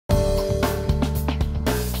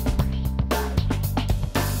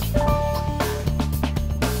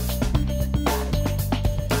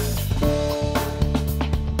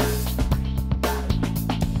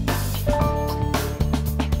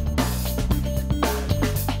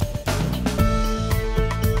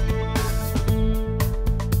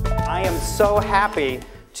so happy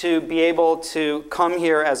to be able to come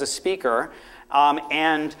here as a speaker,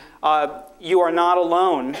 and you are not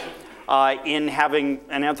alone in having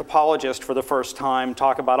an anthropologist for the first time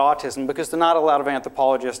talk about autism, because there are not a lot of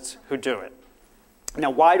anthropologists who do it. Now,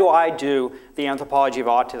 why do I do the anthropology of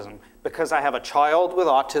autism? Because I have a child with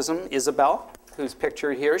autism, Isabel, who's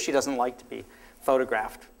pictured here. She doesn't like to be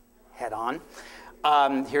photographed head on.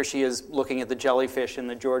 Here she is looking at the jellyfish in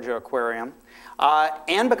the Georgia aquarium.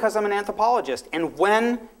 And because I'm an anthropologist. And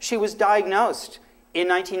when she was diagnosed in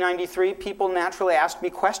 1993, people naturally asked me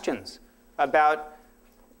questions about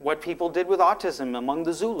what people did with autism among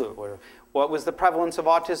the Zulu, or what was the prevalence of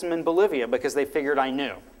autism in Bolivia, because they figured I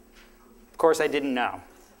knew. Of course, I didn't know.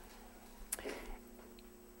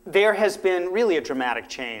 There has been really a dramatic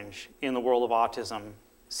change in the world of autism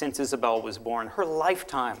since Isabel was born. Her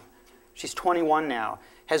lifetime, she's 21 now,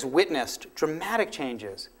 has witnessed dramatic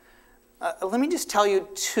changes. Let me just tell you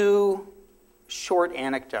two short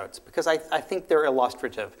anecdotes, because I think they're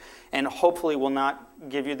illustrative, and hopefully will not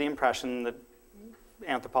give you the impression that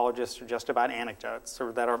anthropologists are just about anecdotes,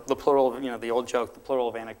 or that are the plural of, the old joke, the plural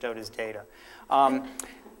of anecdote is data.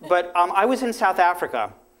 But I was in South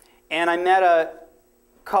Africa, and I met a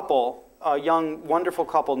couple, a young, wonderful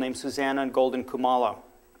couple named Susanna and Golden Kumalo.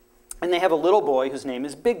 And they have a little boy whose name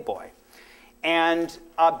is Big Boy. And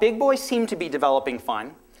Big Boy seemed to be developing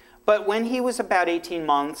fine, but when he was about 18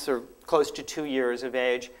 months or close to 2 years of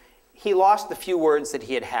age, he lost the few words that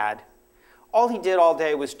he had had. All he did all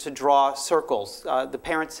day was to draw circles. The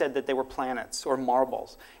parents said that they were planets or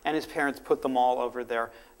marbles, and his parents put them all over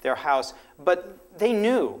their house. But they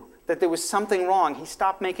knew that there was something wrong. He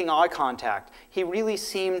stopped making eye contact. He really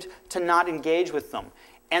seemed to not engage with them.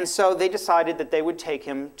 And so they decided that they would take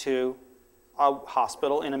him to a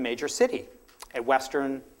hospital in a major city, a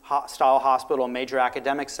Western-style hospital, a major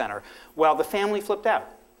academic center. Well, the family flipped out.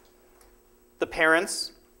 The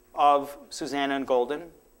parents of Susanna and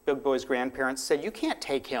Golden, Big Boy's grandparents, said, "You can't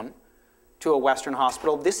take him to a Western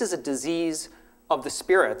hospital. This is a disease of the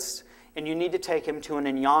spirits, and you need to take him to an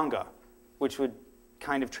Inyanga," which would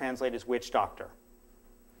kind of translate as witch doctor.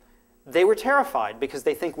 They were terrified because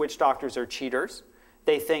they think witch doctors are cheaters.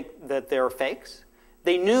 They think that they're fakes.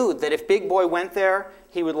 They knew that if Big Boy went there,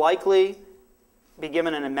 he would likely be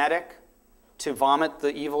given an emetic to vomit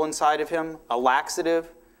the evil inside of him, a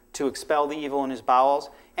laxative to expel the evil in his bowels,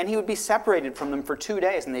 and he would be separated from them for 2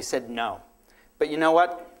 days, and they said no. But you know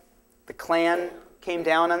what? The Klan came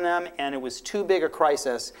down on them, and it was too big a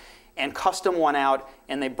crisis, and custom won out,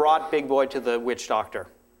 and they brought Big Boy to the witch doctor.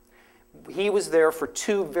 He was there for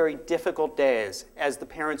 2 very difficult days as the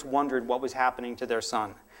parents wondered what was happening to their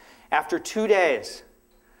son. After 2 days,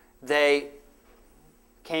 they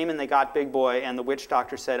came and they got Big Boy, and the witch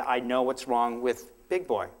doctor said, "I know what's wrong with Big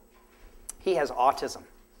Boy. He has autism."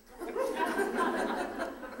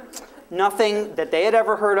 Nothing that they had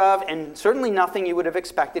ever heard of, and certainly nothing you would have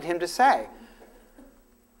expected him to say.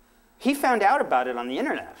 He found out about it on the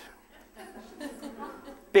internet,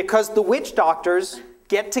 because the witch doctors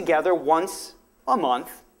get together once a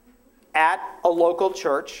month at a local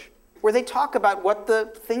church where they talk about what the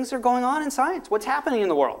things are going on in science, what's happening in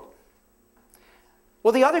the world.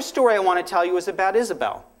 Well, the other story I want to tell you is about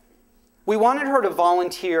Isabel. We wanted her to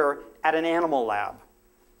volunteer at an animal lab.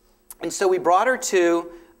 And so we brought her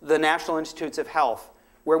to the National Institutes of Health,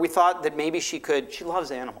 where we thought that maybe she loves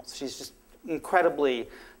animals. She's just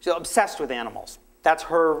she's obsessed with animals. That's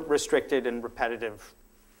her restricted and repetitive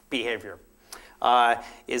behavior,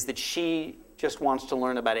 is that she just wants to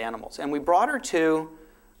learn about animals. And we brought her to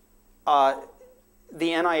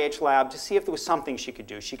the NIH lab to see if there was something she could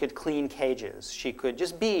do. She could clean cages. She could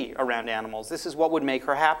just be around animals. This is what would make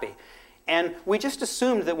her happy. And we just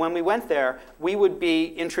assumed that when we went there, we would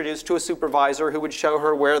be introduced to a supervisor who would show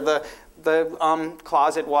her where the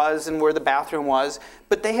closet was and where the bathroom was.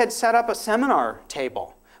 But they had set up a seminar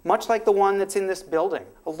table, much like the one that's in this building,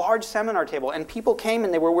 a large seminar table. And people came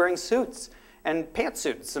and they were wearing suits and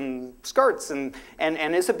pantsuits and skirts. And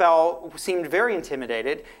Isabel seemed very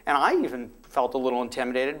intimidated. And I even felt a little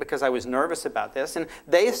intimidated because I was nervous about this. And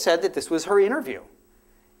they said that this was her interview.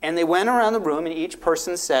 And they went around the room and each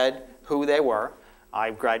person said who they were.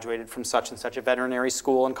 I graduated from such and such a veterinary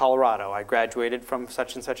school in Colorado. I graduated from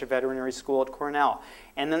such and such a veterinary school at Cornell.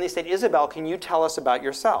 And then they said, "Isabel, can you tell us about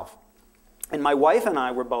yourself?" And my wife and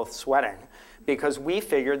I were both sweating because we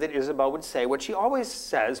figured that Isabel would say what she always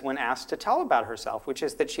says when asked to tell about herself, which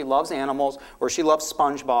is that she loves animals or she loves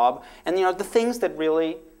SpongeBob and the things that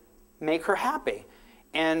really make her happy.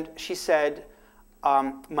 And she said,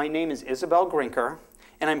 "My name is Isabel Grinker,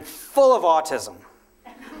 and I'm full of autism."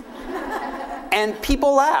 And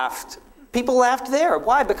people laughed. People laughed there.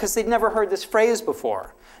 Why? Because they'd never heard this phrase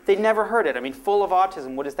before. They'd never heard it. I mean, full of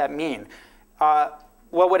autism, what does that mean?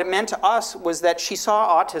 Well, what it meant to us was that she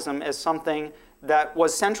saw autism as something that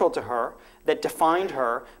was central to her, that defined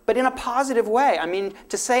her, but in a positive way. I mean,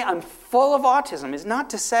 to say I'm full of autism is not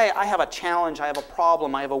to say I have a challenge, I have a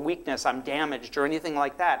problem, I have a weakness, I'm damaged, or anything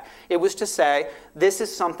like that. It was to say, this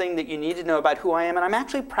is something that you need to know about who I am, and I'm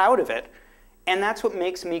actually proud of it, and that's what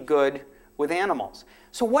makes me good with animals.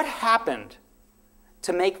 So what happened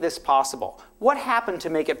to make this possible? What happened to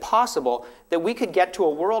make it possible that we could get to a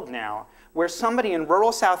world now where somebody in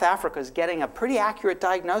rural South Africa is getting a pretty accurate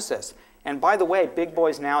diagnosis? And by the way, Big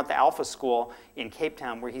Boy's now at the Alpha School in Cape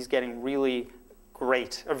Town, where he's getting really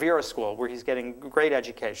great, or Vera School, where he's getting great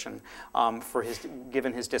education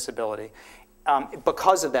given his disability,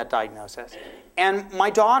 because of that diagnosis. And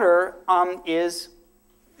my daughter is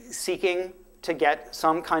seeking to get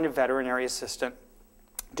some kind of veterinary assistant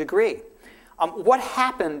degree. What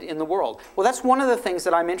happened in the world? Well, that's one of the things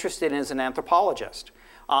that I'm interested in as an anthropologist.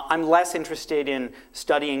 I'm less interested in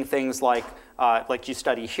studying things like you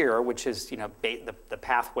study here, which is the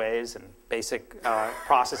pathways and basic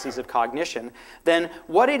processes of cognition, than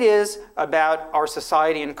what it is about our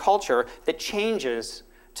society and culture that changes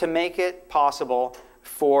to make it possible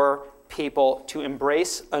for people to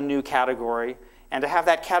embrace a new category and to have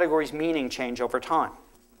that category's meaning change over time.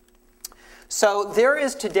 So there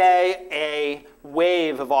is today a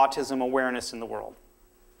wave of autism awareness in the world.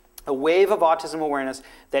 A wave of autism awareness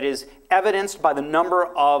that is evidenced by the number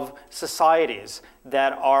of societies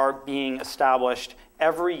that are being established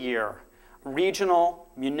every year. Regional,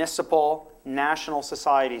 municipal, national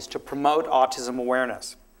societies to promote autism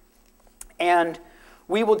awareness. And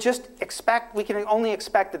we can only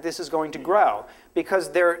expect that this is going to grow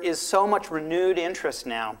because there is so much renewed interest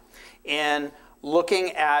now in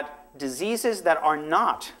looking at diseases that are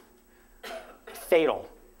not fatal,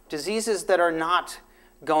 diseases that are not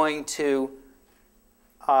going to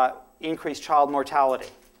increase child mortality.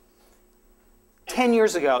 10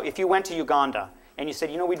 years ago, if you went to Uganda and you said,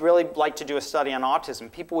 we'd really like to do a study on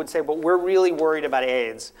autism, people would say, well, we're really worried about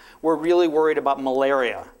AIDS. We're really worried about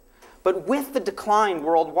malaria. But with the decline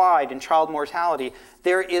worldwide in child mortality,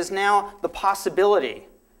 there is now the possibility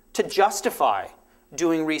to justify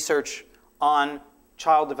doing research on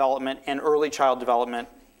child development and early child development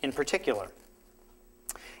in particular.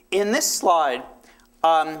 In this slide,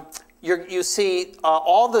 you see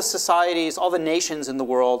all the societies, all the nations in the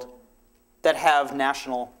world that have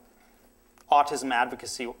national autism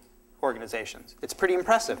advocacy organizations. It's pretty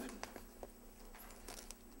impressive.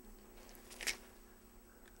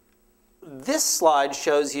 This slide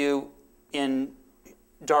shows you in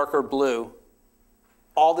darker blue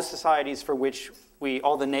all the societies for which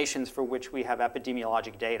all the nations for which we have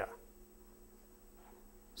epidemiologic data.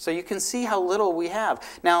 So you can see how little we have.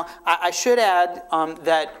 Now, I should add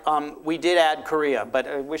that we did add Korea, but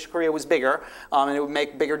I wish Korea was bigger, and it would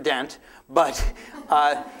make a bigger dent. But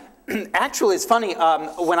actually, it's funny,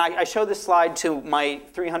 when I showed this slide to my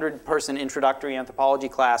 300-person introductory anthropology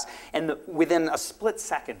class, and within a split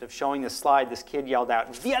second of showing this slide, this kid yelled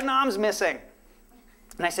out, "Vietnam's missing!"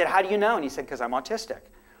 And I said, "How do you know?" And he said, "Because I'm autistic."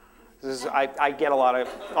 I get a lot of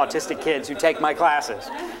autistic kids who take my classes.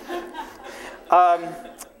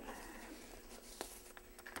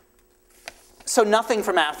 So nothing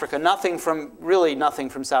from Africa, really nothing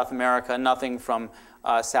from South America, nothing from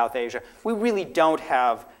South Asia. We really don't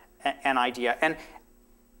have an idea. And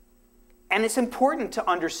it's important to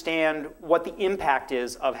understand what the impact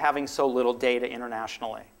is of having so little data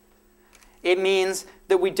internationally. It means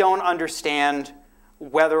that we don't understand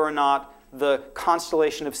whether or not the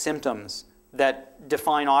constellation of symptoms that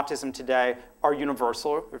define autism today are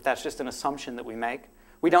universal, or if that's just an assumption that we make.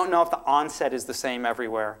 We don't know if the onset is the same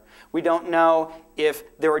everywhere. We don't know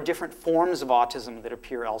if there are different forms of autism that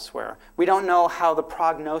appear elsewhere. We don't know how the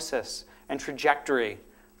prognosis and trajectory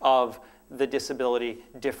of the disability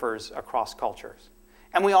differs across cultures.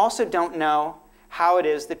 And we also don't know how it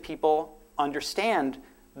is that people understand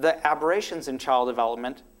the aberrations in child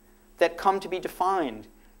development that come to be defined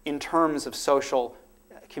in terms of social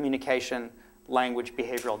communication, language,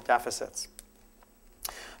 behavioral deficits.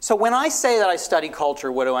 So when I say that I study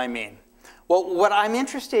culture, what do I mean? Well, what I'm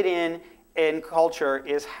interested in culture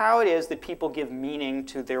is how it is that people give meaning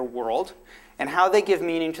to their world, and how they give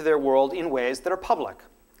meaning to their world in ways that are public,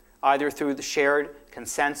 either through the shared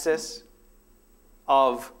consensus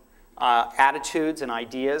of attitudes and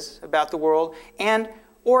ideas about the world,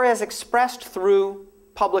 or as expressed through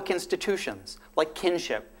public institutions like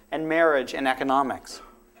kinship and marriage and economics.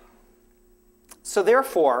 So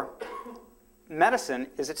therefore, medicine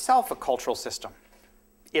is itself a cultural system.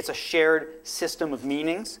 It's a shared system of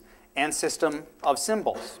meanings and system of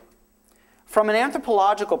symbols. From an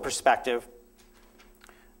anthropological perspective,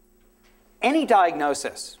 any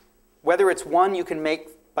diagnosis, whether it's one you can make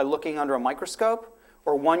by looking under a microscope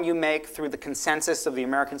or one you make through the consensus of the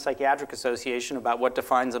American Psychiatric Association about what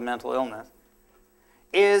defines a mental illness,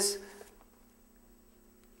 is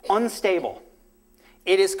unstable.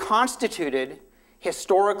 It is constituted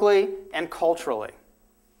historically and culturally.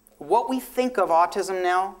 What we think of autism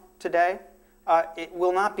now, today, it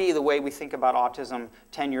will not be the way we think about autism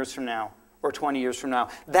 10 years from now or 20 years from now.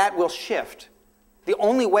 That will shift. The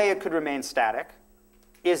only way it could remain static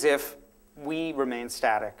is if we remain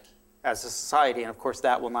static as a society, and of course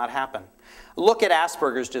that will not happen. Look at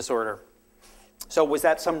Asperger's disorder. So was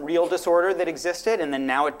that some real disorder that existed and then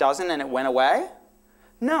now it doesn't and it went away?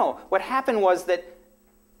 No. What happened was that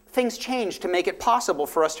things changed to make it possible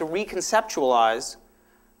for us to reconceptualize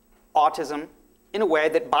autism in a way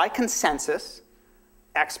that by consensus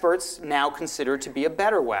experts now consider to be a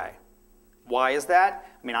better way. Why is that?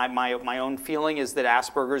 I mean, my own feeling is that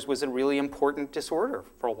Asperger's was a really important disorder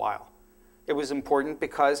for a while. It was important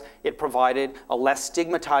because it provided a less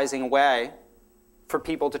stigmatizing way for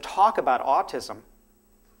people to talk about autism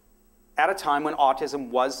at a time when autism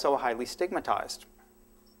was so highly stigmatized.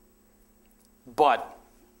 But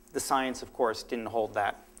the science, of course, didn't hold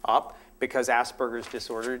that up because Asperger's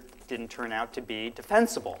disorder didn't turn out to be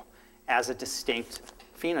defensible as a distinct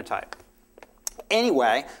phenotype.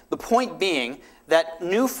 Anyway, the point being that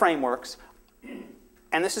new frameworks,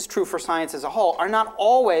 and this is true for science as a whole, are not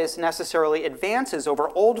always necessarily advances over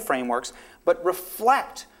old frameworks, but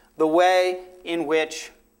reflect the way in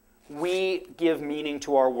which we give meaning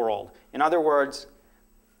to our world. In other words,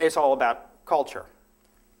 it's all about culture.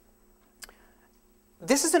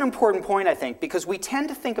 This is an important point, I think, because we tend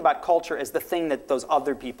to think about culture as the thing that those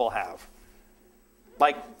other people have.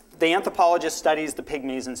 Like, the anthropologist studies the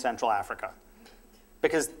pygmies in Central Africa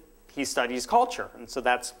because he studies culture, and so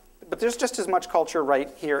that's, but there's just as much culture right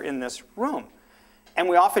here in this room. And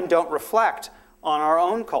we often don't reflect on our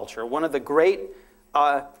own culture. One of the great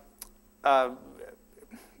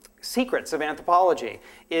secrets of anthropology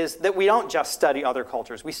is that we don't just study other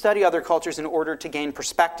cultures. We study other cultures in order to gain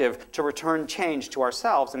perspective, to return change to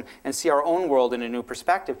ourselves and see our own world in a new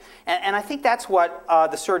perspective. And I think that's what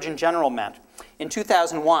the Surgeon General meant. In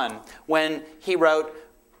 2001, when he wrote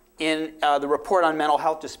in the report on mental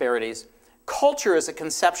health disparities, culture is a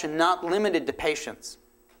conception not limited to patients.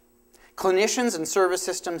 Clinicians and service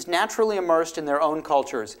systems naturally immersed in their own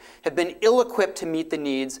cultures have been ill-equipped to meet the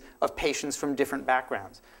needs of patients from different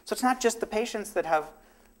backgrounds. So it's not just the patients that have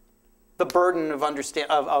the burden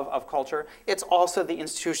of culture, it's also the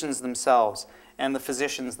institutions themselves and the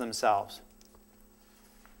physicians themselves.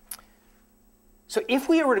 So if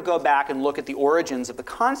we were to go back and look at the origins of the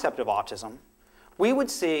concept of autism, we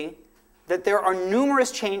would see that there are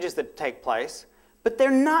numerous changes that take place, but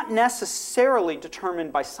they're not necessarily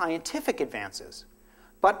determined by scientific advances,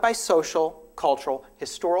 but by social, cultural,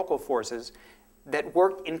 historical forces that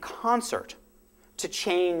work in concert to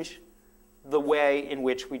change the way in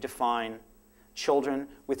which we define children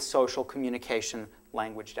with social communication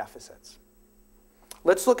language deficits.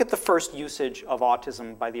 Let's look at the first usage of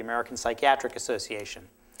autism by the American Psychiatric Association.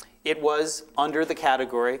 It was under the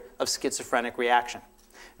category of schizophrenic reaction.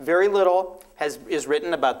 Very little is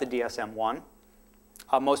written about the DSM-1.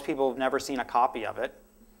 Most people have never seen a copy of it.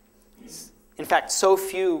 In fact, so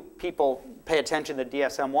few people pay attention to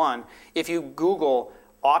DSM-1. If you Google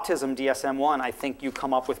autism DSM-1, I think you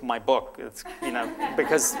come up with my book. It's, you know,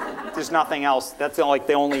 because there's nothing else. That's like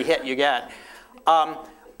the only hit you get.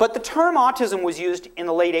 But the term autism was used in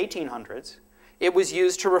the late 1800s. It was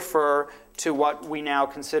used to refer to what we now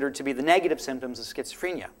consider to be the negative symptoms of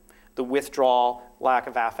schizophrenia, the withdrawal, lack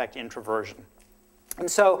of affect, introversion. And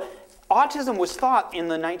so autism was thought in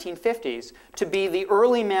the 1950s to be the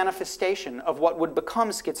early manifestation of what would become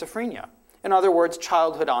schizophrenia. In other words,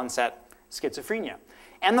 childhood onset schizophrenia.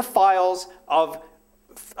 And the files of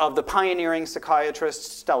the pioneering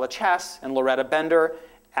psychiatrists Stella Chess and Loretta Bender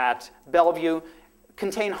at Bellevue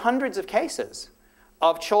contain hundreds of cases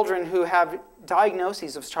of children who have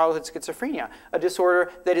diagnoses of childhood schizophrenia, a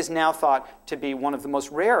disorder that is now thought to be one of the most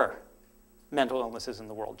rare mental illnesses in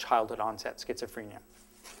the world, childhood onset schizophrenia.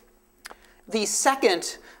 The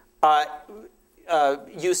second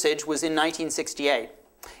usage was in 1968,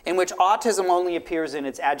 in which autism only appears in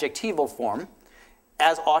its adjectival form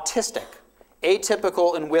as autistic,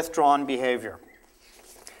 atypical and withdrawn behavior.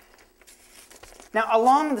 Now,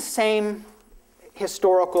 along the same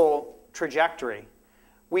historical trajectory,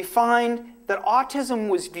 we find that autism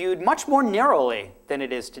was viewed much more narrowly than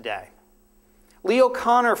it is today. Leo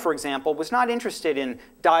Kanner, for example, was not interested in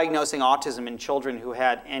diagnosing autism in children who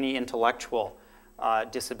had any intellectual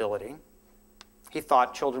disability. He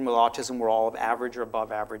thought children with autism were all of average or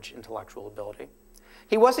above average intellectual ability.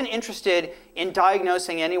 He wasn't interested in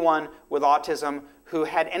diagnosing anyone with autism who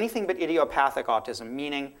had anything but idiopathic autism,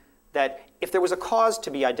 meaning that if there was a cause to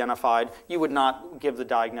be identified, you would not give the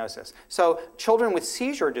diagnosis. So children with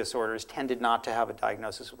seizure disorders tended not to have a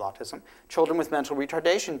diagnosis with autism. Children with mental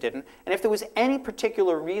retardation didn't. And if there was any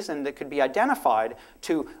particular reason that could be identified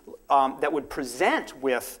that would present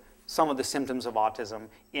with some of the symptoms of autism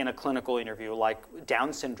in a clinical interview, like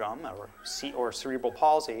Down syndrome or cerebral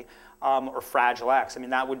palsy or Fragile X, I mean,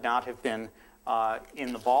 that would not have been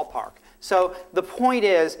in the ballpark. So the point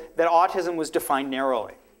is that autism was defined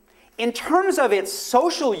narrowly. In terms of its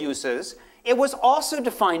social uses, it was also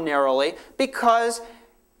defined narrowly because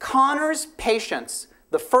Kanner's patients,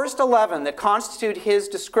 the first 11 that constitute his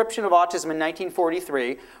description of autism in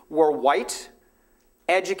 1943, were white,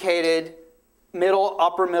 educated,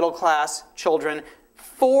 upper middle class children.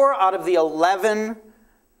 4 out of the 11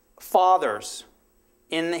 fathers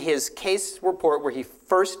in his case report where he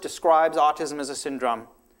first describes autism as a syndrome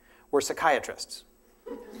were psychiatrists.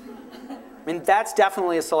 I mean, that's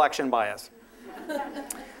definitely a selection bias.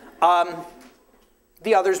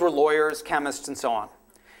 The others were lawyers, chemists, and so on.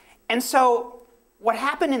 And so what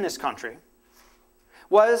happened in this country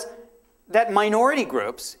was that minority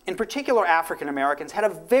groups, in particular African Americans, had a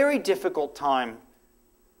very difficult time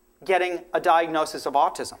getting a diagnosis of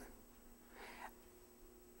autism.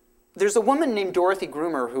 There's a woman named Dorothy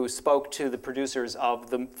Groomer who spoke to the producers of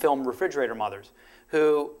the film Refrigerator Mothers,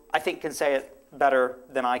 who I think can say it better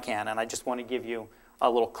than I can, and I just want to give you a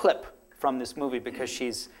little clip from this movie because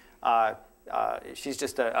she's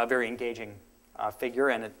just a very engaging figure,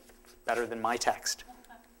 and it's better than my text.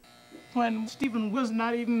 When Stephen was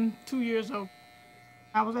not even 2 years old,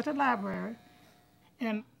 I was at the library,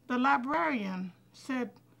 and the librarian said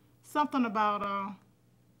something about,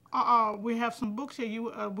 we have some books here.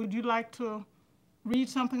 Would you like to read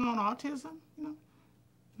something on autism? You know?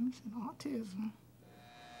 I said, autism?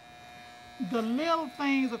 The little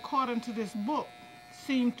things, according to this book,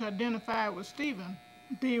 seem to identify with Stephen.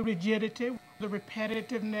 The rigidity, the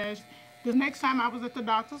repetitiveness. The next time I was at the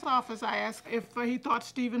doctor's office, I asked if he thought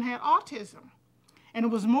Stephen had autism. And it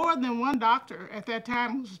was more than one doctor. At that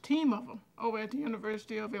time, it was a team of them over at the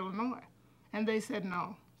University of Illinois. And they said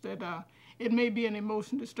no, that it may be an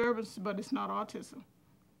emotion disturbance, but it's not autism.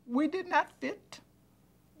 We did not fit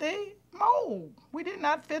the mold. We did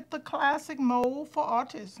not fit the classic mold for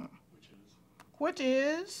autism, which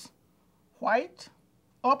is white,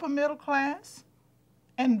 upper middle class,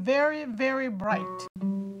 and very, very bright.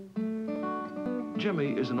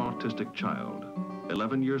 Jimmy is an autistic child,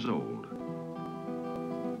 11 years old.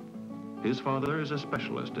 His father is a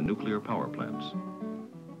specialist in nuclear power plants.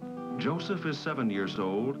 Joseph is 7 years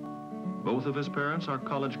old. Both of his parents are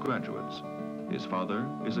college graduates. His father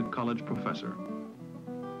is a college professor.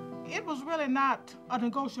 It was really not a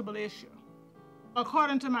negotiable issue.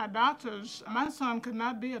 According to my doctors, my son could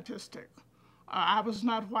not be autistic. I was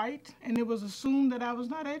not white, and it was assumed that I was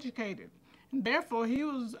not educated. And therefore, he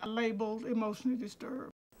was labeled emotionally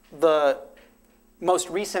disturbed. The most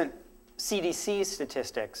recent CDC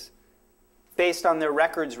statistics, based on their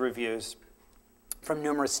records reviews from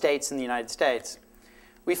numerous states in the United States,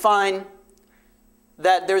 we find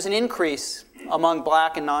that there's an increase among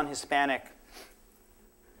Black and non-Hispanic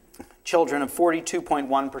children of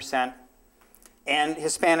 42.1%, and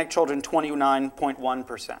Hispanic children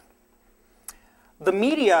 29.1%. The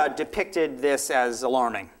media depicted this as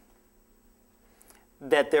alarming,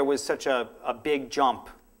 that there was such a big jump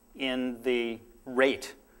in the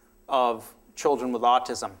rate of children with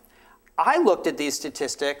autism. I looked at these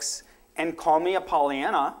statistics, and call me a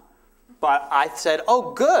Pollyanna, but I said,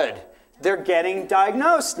 oh good, they're getting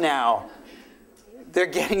diagnosed now. They're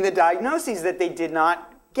getting the diagnoses that they did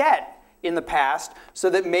not get in the past so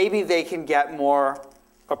that maybe they can get more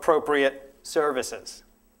appropriate services.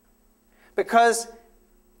 Because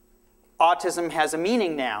autism has a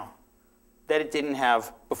meaning now that it didn't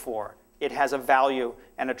have before. It has a value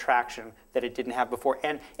and attraction that it didn't have before.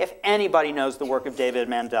 And if anybody knows the work of David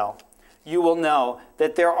Mandel, you will know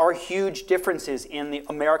that there are huge differences in the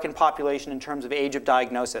American population in terms of age of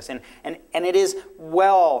diagnosis. And it is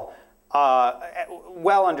well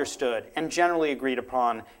understood and generally agreed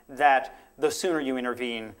upon that the sooner you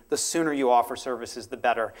intervene, the sooner you offer services, the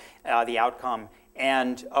better the outcome.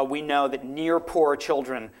 And we know that near poor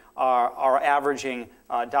children are averaging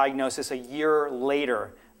diagnosis a year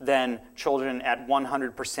later than children at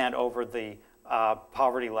 100% over the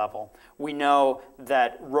poverty level. We know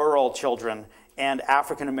that rural children and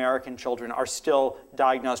African American children are still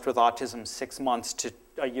diagnosed with autism 6 months to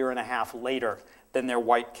a year and a half later than their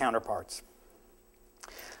white counterparts.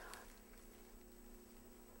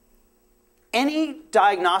 Any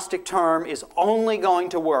diagnostic term is only going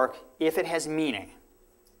to work if it has meaning.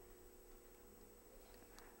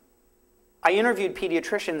 I interviewed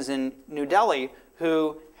pediatricians in New Delhi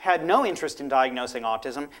who had no interest in diagnosing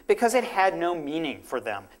autism because it had no meaning for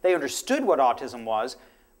them. They understood what autism was,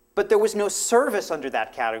 but there was no service under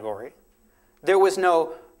that category. There was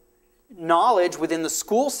no knowledge within the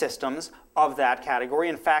school systems of that category.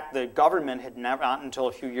 In fact, the government had never, not until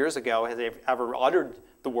a few years ago, has they ever uttered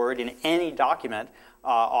the word in any document,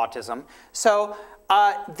 autism. So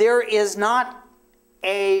there is not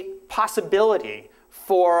a possibility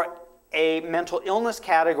for a mental illness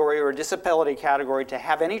category or a disability category to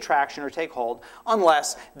have any traction or take hold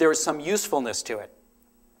unless there is some usefulness to it.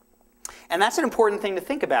 And that's an important thing to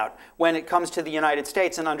think about when it comes to the United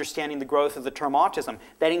States and understanding the growth of the term autism,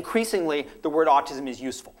 that increasingly the word autism is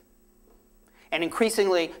useful. And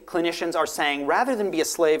increasingly, clinicians are saying, rather than be a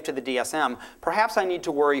slave to the DSM, perhaps I need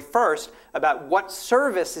to worry first about what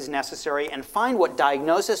service is necessary and find what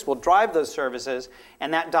diagnosis will drive those services.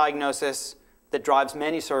 And that diagnosis that drives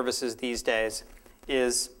many services these days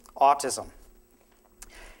is autism.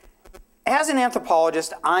 As an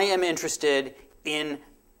anthropologist, I am interested in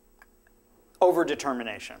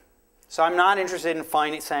overdetermination. So I'm not interested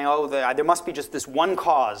in saying, oh, there must be just this one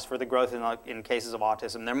cause for the growth in cases of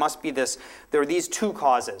autism. There are these two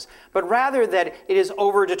causes. But rather that it is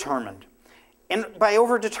overdetermined. And by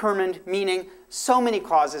overdetermined, meaning so many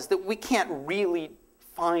causes that we can't really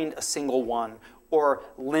find a single one or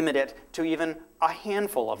limit it to even a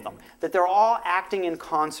handful of them. That they're all acting in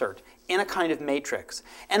concert in a kind of matrix.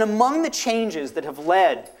 And among the changes that have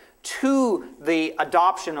led to the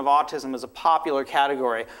adoption of autism as a popular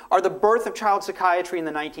category are the birth of child psychiatry in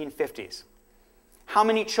the 1950s. How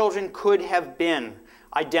many children could have been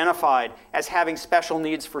identified as having special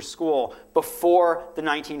needs for school before the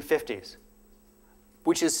 1950s?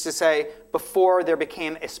 Which is to say, before there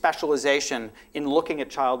became a specialization in looking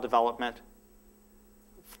at child development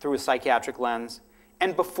through a psychiatric lens,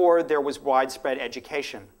 and before there was widespread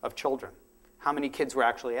education of children. How many kids were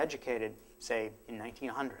actually educated, say, in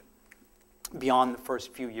 1900? Beyond the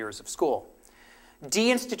first few years of school.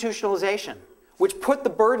 Deinstitutionalization, which put the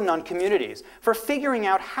burden on communities for figuring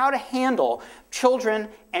out how to handle children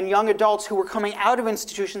and young adults who were coming out of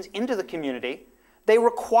institutions into the community. They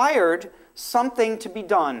required something to be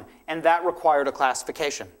done, and that required a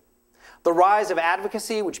classification. The rise of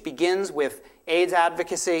advocacy, which begins with AIDS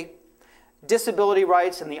advocacy, disability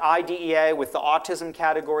rights and the IDEA with the autism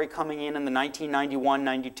category coming in the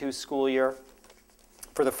 1991-92 school year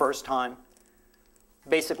for the first time,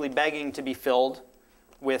 basically begging to be filled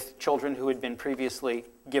with children who had been previously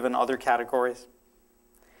given other categories.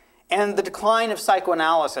 And the decline of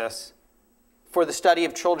psychoanalysis for the study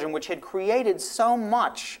of children, which had created so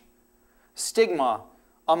much stigma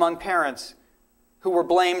among parents who were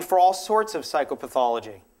blamed for all sorts of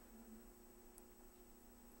psychopathology,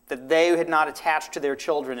 that they had not attached to their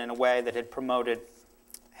children in a way that had promoted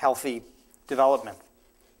healthy development.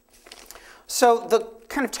 So the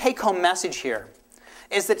kind of take-home message here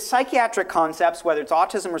is that psychiatric concepts, whether it's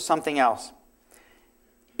autism or something else,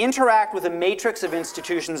 interact with a matrix of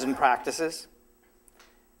institutions and practices.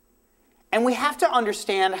 And we have to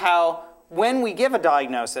understand how, when we give a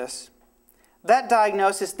diagnosis, that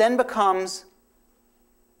diagnosis then becomes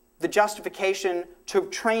the justification to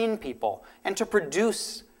train people and to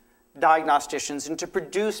produce diagnosticians and to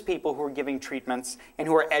produce people who are giving treatments and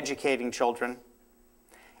who are educating children.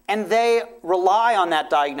 And they rely on that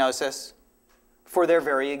diagnosis for their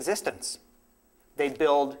very existence. They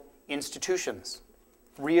build institutions,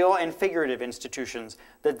 real and figurative institutions,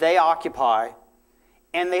 that they occupy,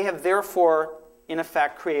 and they have therefore, in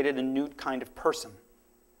effect, created a new kind of person.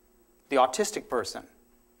 The autistic person,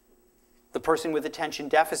 the person with attention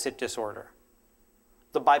deficit disorder,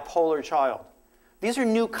 the bipolar child. These are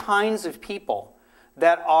new kinds of people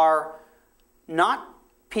that are not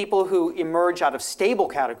people who emerge out of stable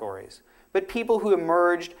categories, but people who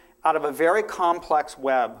emerged out of a very complex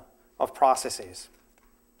web of processes.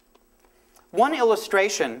 One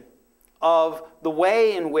illustration of the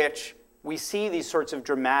way in which we see these sorts of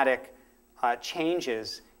dramatic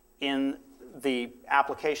changes in the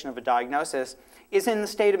application of a diagnosis is in the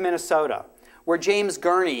state of Minnesota, where James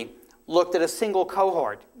Gurney looked at a single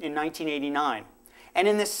cohort in 1989. And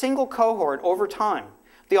in this single cohort, over time,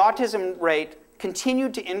 the autism rate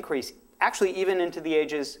continued to increase, actually even into the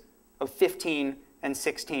ages of 15 and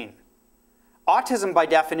 16. autism, by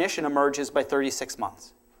definition, emerges by 36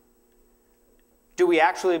 months. Do we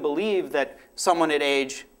actually believe that someone at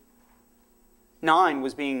age 9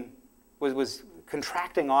 was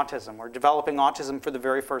contracting autism or developing autism for the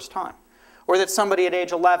very first time? Or that somebody at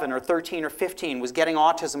age 11 or 13 or 15 was getting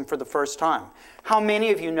autism for the first time? How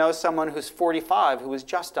many of you know someone who's 45 who was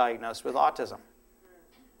just diagnosed with autism?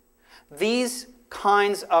 These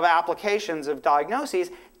kinds of applications of diagnoses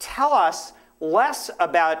tell us less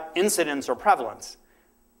about incidence or prevalence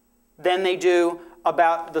than they do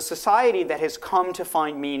about the society that has come to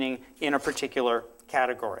find meaning in a particular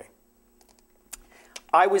category.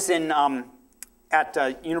 I was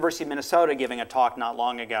at University of Minnesota giving a talk not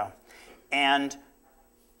long ago, and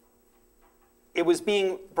it was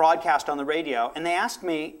being broadcast on the radio, and they asked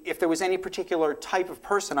me if there was any particular type of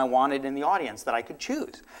person I wanted in the audience that I could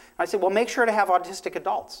choose. And I said, well, make sure to have autistic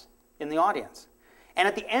adults in the audience. And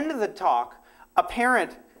at the end of the talk, a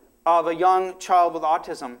parent of a young child with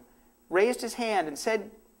autism raised his hand and said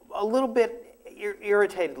a little bit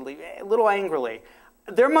irritatedly, a little angrily,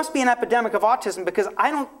 there must be an epidemic of autism because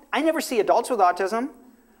I never see adults with autism.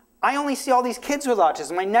 I only see all these kids with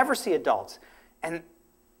autism. I never see adults. And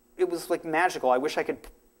it was like magical. I wish I could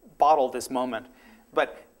bottle this moment.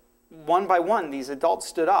 But one by one, these adults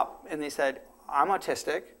stood up and they said, I'm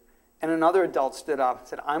autistic. And another adult stood up and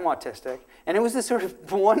said, I'm autistic. And it was this sort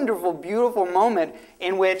of wonderful, beautiful moment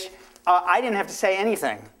in which I didn't have to say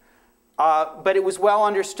anything. But it was well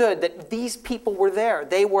understood that these people were there.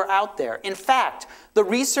 They were out there. In fact, the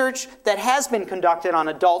research that has been conducted on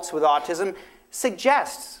adults with autism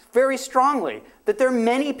suggests very strongly that there are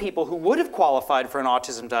many people who would have qualified for an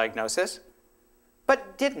autism diagnosis,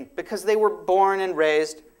 but didn't because they were born and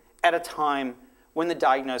raised at a time when the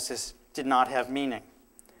diagnosis did not have meaning.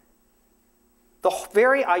 The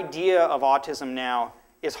very idea of autism now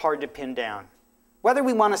is hard to pin down. Whether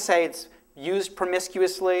we want to say it's used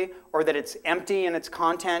promiscuously, or that it's empty in its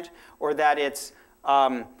content, or that it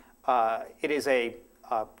is a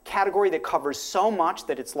category that covers so much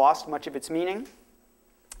that it's lost much of its meaning,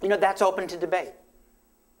 that's open to debate.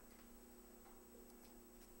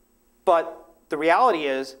 But the reality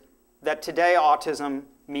is that today autism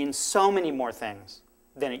means so many more things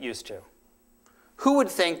than it used to. Who would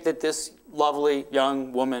think that this lovely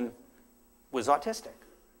young woman was autistic?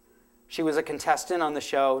 She was a contestant on the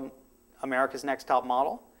show America's Next Top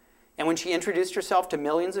Model. And when she introduced herself to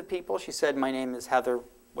millions of people, she said, my name is Heather,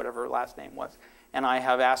 whatever her last name was, and I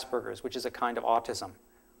have Asperger's, which is a kind of autism.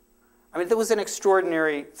 I mean, that was an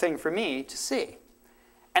extraordinary thing for me to see.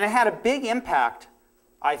 And it had a big impact,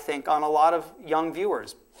 I think, on a lot of young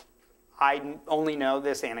viewers. I only know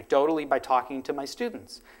this anecdotally by talking to my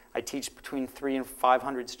students. I teach between 300 and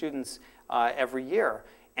 500 students every year.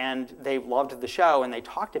 And they loved the show, and they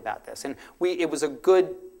talked about this. And it was a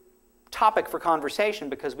good topic for conversation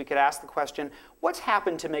because we could ask the question, what's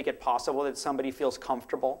happened to make it possible that somebody feels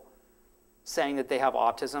comfortable saying that they have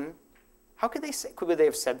autism? How could they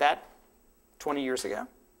have said that 20 years ago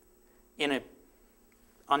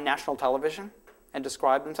on national television and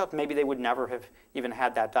described themselves? Maybe they would never have even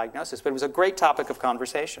had that diagnosis, but it was a great topic of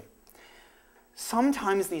conversation.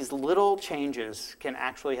 Sometimes these little changes can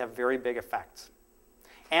actually have very big effects.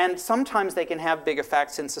 And sometimes they can have big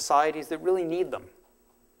effects in societies that really need them.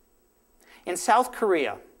 In South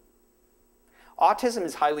Korea, autism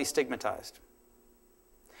is highly stigmatized.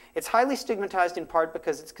 It's highly stigmatized in part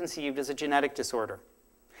because it's conceived as a genetic disorder.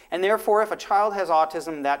 And therefore, if a child has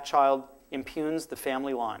autism, that child impugns the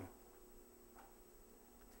family line.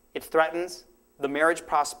 It threatens the marriage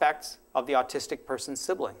prospects of the autistic person's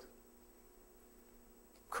siblings.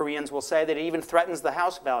 Koreans will say that it even threatens the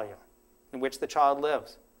house value in which the child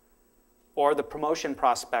lives, or the promotion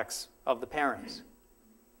prospects of the parents.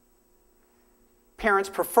 Parents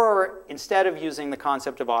prefer, instead of using the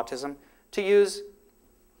concept of autism, to use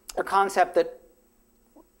a concept that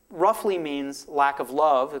roughly means lack of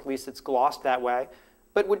love, at least it's glossed that way,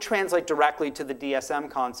 but would translate directly to the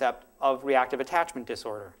DSM concept of reactive attachment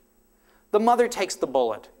disorder. The mother takes the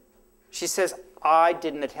bullet. She says, I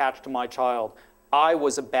didn't attach to my child. I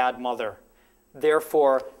was a bad mother.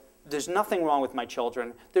 Therefore, there's nothing wrong with my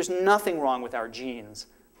children. There's nothing wrong with our genes.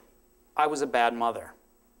 I was a bad mother.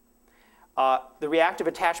 The reactive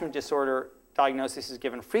attachment disorder diagnosis is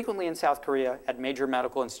given frequently in South Korea at major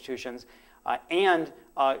medical institutions and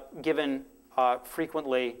given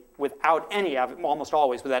frequently without any, almost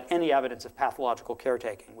always, without any evidence of pathological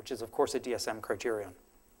caretaking, which is, of course, a DSM criterion.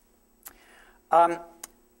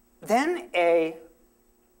 Then a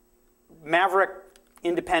maverick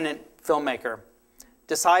independent filmmaker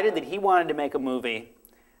decided that he wanted to make a movie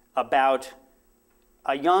about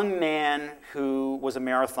a young man who was a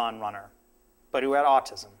marathon runner. but who had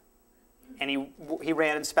autism. And he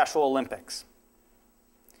ran in Special Olympics.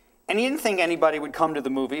 And he didn't think anybody would come to the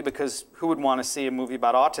movie because who would want to see a movie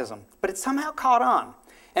about autism? But it somehow caught on.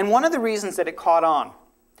 And one of the reasons that it caught on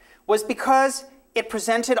was because it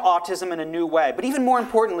presented autism in a new way. But even more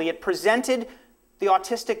importantly, it presented the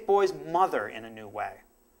autistic boy's mother in a new way.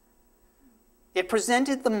 It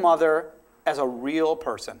presented the mother as a real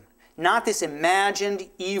person, not this imagined,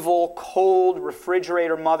 evil, cold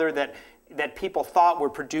refrigerator mother that people thought were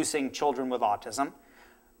producing children with autism,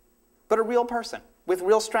 but a real person with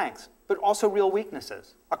real strengths, but also real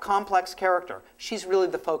weaknesses, a complex character. She's really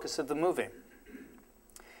the focus of the movie.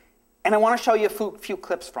 And I want to show you a few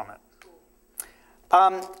clips from it.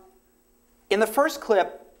 In the first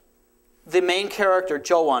clip, the main character,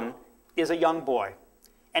 Jo-won, is a young boy.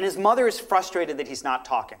 And his mother is frustrated that he's not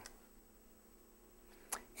talking.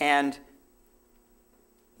 And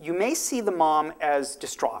you may see the mom as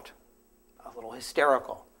distraught, a little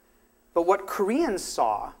hysterical. But what Koreans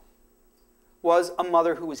saw was a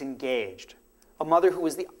mother who was engaged, a mother who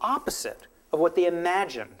was the opposite of what they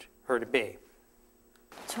imagined her to be.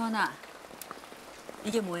 주원아,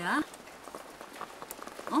 이게 뭐야?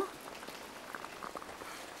 어?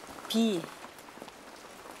 비.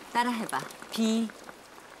 따라해봐. 비.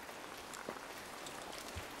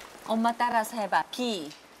 엄마 따라서 해봐. 비.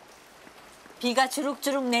 비가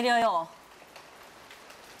주룩주룩 내려요.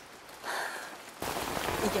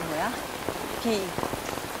 이게 뭐야? 비.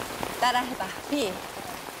 따라해봐. 비.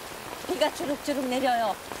 비가 주룩주룩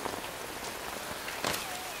내려요.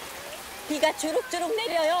 비가 주룩주룩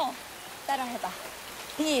내려요. 따라해봐.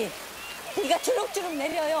 비. 비가 주룩주룩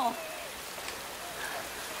내려요.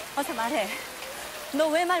 어서 말해. 너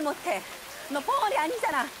왜 말 못해? 너 벙어리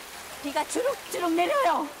아니잖아. 비가 주룩주룩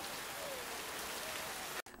내려요.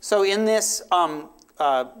 So in this,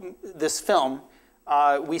 this film,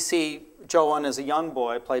 we see Jo-won as a young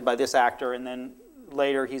boy, played by this actor, and then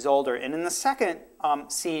later he's older. And in the second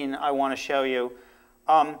scene I want to show you,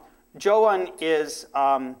 Jo-won is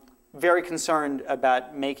very concerned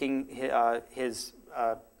about making his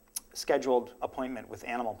scheduled appointment with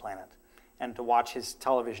Animal Planet and to watch his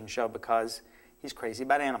television show because he's crazy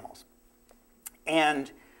about animals.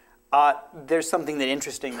 And there's something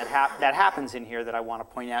interesting that happens in here that I want to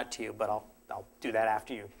point out to you, but I'll do that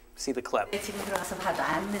after you see the clip. 지금 들어가서 봐도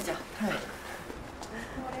안 늦어.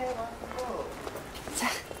 자.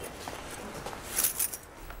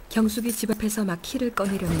 경숙이 집 앞에서 막 키를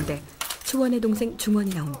꺼내려는데 초원의 동생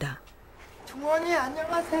중원이 나온다. 중원이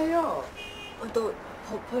안녕하세요. 너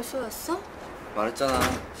벌써 왔어? 말했잖아.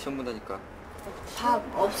 시험 본다니까. 밥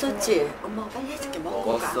없었지? 엄마가 빨리 해줄게.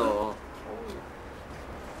 먹고 가. 먹었어.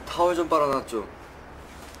 타월 좀 빨아놔 좀.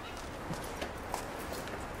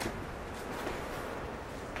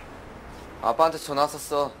 아빠한테 전화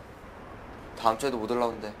왔었어. 다음 주에도 못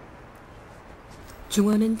올라온대.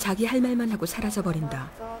 중원은 자기 할 말만 하고 사라져버린다.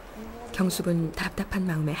 경숙은 답답한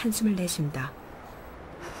마음에 한숨을 내쉰다.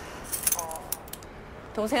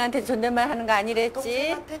 동생한테 존댓말 하는 거 아니랬지?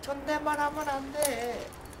 동생한테 존댓말 하면 안 돼.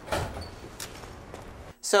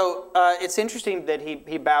 So it's interesting that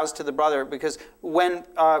he bows to the brother because when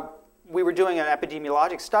we were doing an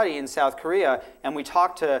epidemiologic study in South Korea and we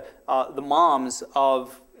talked to the moms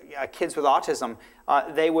of kids with autism,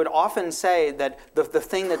 they would often say that the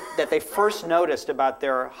thing that they first noticed about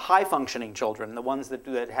their high-functioning children, the ones that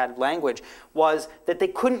had language, was that they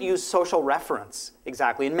couldn't use social reference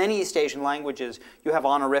exactly. In many East Asian languages, you have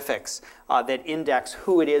honorifics that index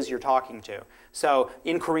who it is you're talking to. So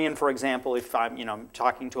in Korean, for example, if I'm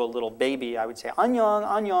talking to a little baby, I would say 안녕,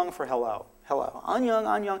 안녕 for hello, hello, 안녕,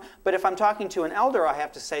 안녕. But if I'm talking to an elder, I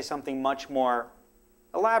have to say something much more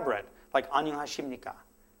elaborate, like 안녕하십니까.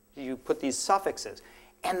 You put these suffixes.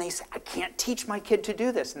 And they say, I can't teach my kid to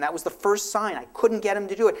do this. And that was the first sign. I couldn't get him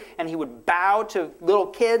to do it. And he would bow to little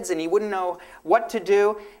kids and he wouldn't know what to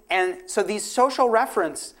do. And so these social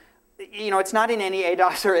reference, it's not in any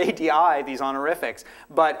ADOS or ADI, these honorifics,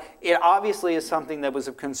 but it obviously is something that was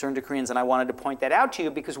of concern to Koreans, and I wanted to point that out to you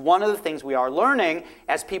because one of the things we are learning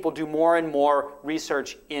as people do more and more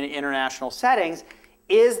research in international settings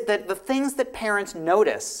is that the things that parents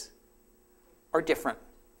notice are different.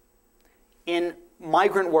 In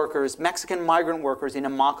migrant workers, Mexican migrant workers in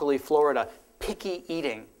Immokalee, Florida, picky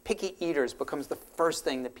eaters becomes the first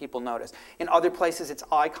thing that people notice. In other places, it's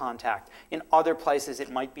eye contact. In other places,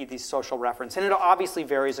 it might be these social reference. And it obviously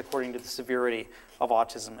varies according to the severity of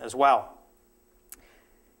autism as well.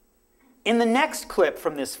 In the next clip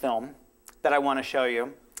from this film that I want to show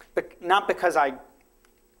you, but not because I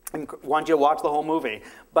want you to watch the whole movie,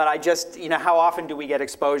 but I just, how often do we get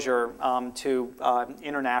exposure to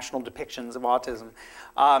international depictions of autism?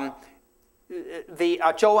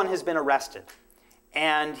 Jo-won has been arrested,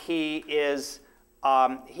 and he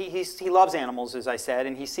loves animals, as I said,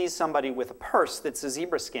 and he sees somebody with a purse that's a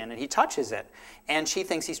zebra skin, and he touches it, and she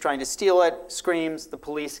thinks he's trying to steal it, screams, the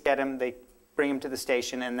police get him, they bring him to the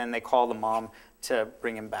station, and then they call the mom to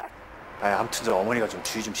bring him back. 아무튼 저 어머니가 좀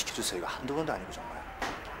주의 좀 시켜주세요. 이거 한두 번도 아니고 정말.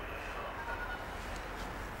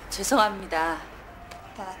 죄송합니다.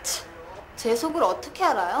 제 속을 어떻게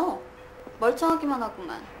알아요? 멀쩡하기만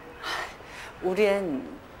하구만. 우린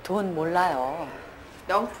돈 몰라요.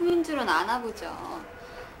 명품인 줄은 아나 보죠.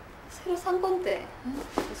 새로 산 건데.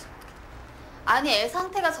 아니 애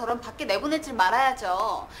상태가 저런 밖에 내보내질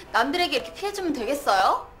말아야죠. 남들에게 이렇게 피해주면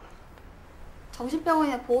되겠어요?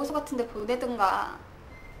 정신병원이나 보호소 같은 데 보내든가.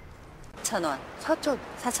 4,000원. 서쪽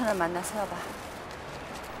 4,000원 만나 세워봐.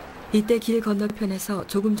 이때 길 건너편에서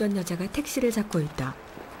조금 전 여자가 택시를 잡고 있다.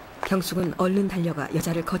 경숙은 얼른 달려가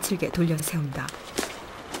여자를 거칠게 돌려 세운다.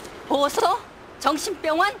 보호소?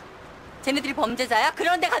 정신병원? 쟤네들이 범죄자야?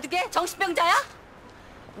 그런 데 가두게? 정신병자야?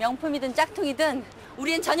 명품이든 짝퉁이든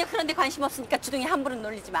우리는 전혀 그런 데 관심 없으니까 주둥이 함부로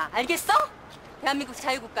놀리지 마. 알겠어? 대한민국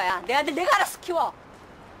자유국가야. 내 아들 내가 알아서 키워.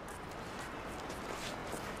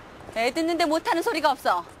 애 듣는데 못하는 소리가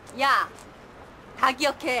없어. 야, 다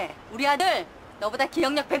기억해. 우리 아들 너보다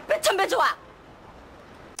기억력 100배, 1000배 좋아.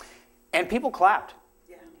 And people clapped.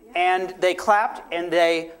 And they clapped, and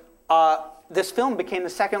this film became the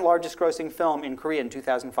second largest grossing film in Korea in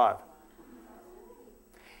 2005.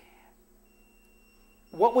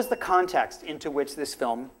 What was the context into which this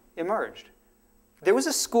film emerged? There was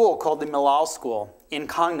a school called the Milal School in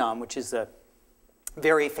Gangnam, which is a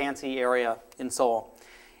very fancy area in Seoul.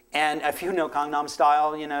 And if you know Gangnam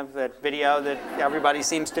Style, you know, that video that everybody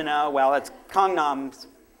seems to know, well, it's Gangnam,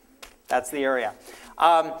 that's the area.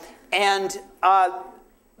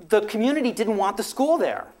 The community didn't want the school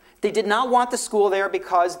there. They did not want the school there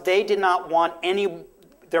because they did not want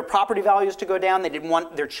their property values to go down. They didn't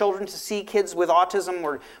want their children to see kids with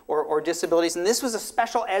autism or disabilities. And this was a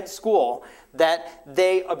special ed school that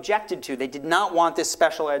they objected to. They did not want this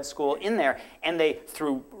special ed school in there. And they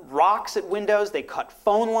threw rocks at windows. They cut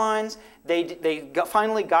phone lines. They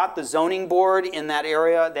finally got the zoning board in that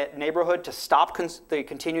area, that neighborhood, to stop the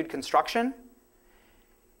continued construction.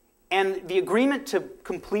 And the agreement to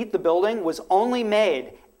complete the building was only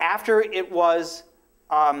made after it was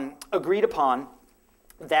agreed upon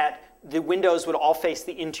that the windows would all face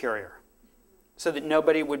the interior so that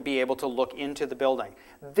nobody would be able to look into the building.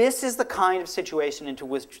 This is the kind of situation into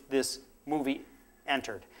which this movie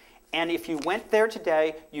entered. And if you went there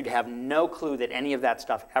today, you'd have no clue that any of that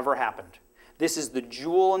stuff ever happened. This is the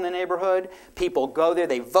jewel in the neighborhood. People go there,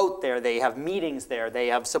 they vote there, they have meetings there, they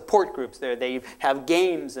have support groups there, they have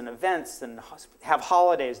games and events and have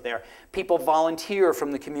holidays there. People volunteer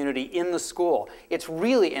from the community in the school. It's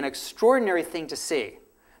really an extraordinary thing to see,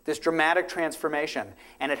 this dramatic transformation.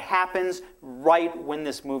 And it happens right when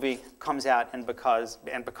this movie comes out and becomes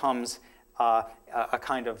a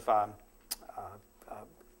kind of a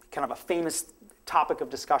famous topic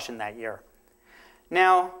of discussion that year.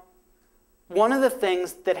 Now, one of the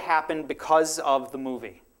things that happened because of the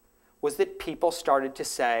movie was that people started to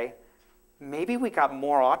say, maybe we got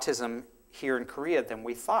more autism here in Korea than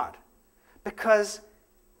we thought, because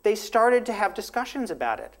they started to have discussions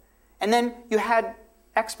about it. And then you had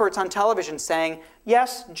experts on television saying,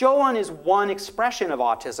 yes, Jo-won is one expression of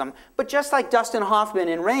autism, but just like Dustin Hoffman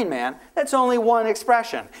in Rain Man, that's only one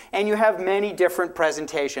expression. And you have many different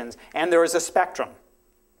presentations, and there is a spectrum.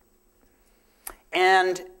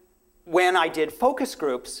 And when I did focus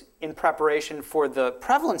groups in preparation for the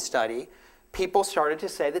prevalence study, people started to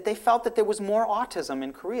say that they felt that there was more autism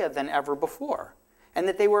in Korea than ever before, and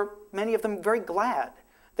that they were, many of them, very glad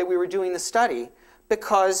that we were doing the study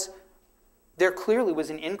because there clearly was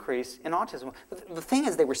an increase in autism. The thing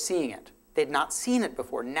is, they were seeing it. They had not seen it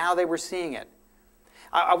before. Now they were seeing it.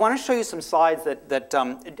 I want to show you some slides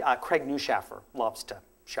that Craig Newshaffer loves to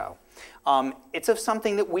show. It's of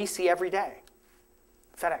something that we see every day,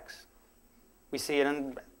 FedEx. We see it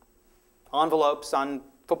in envelopes on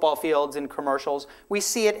football fields, in commercials. We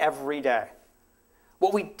see it every day.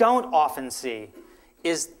 What we don't often see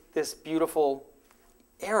is this beautiful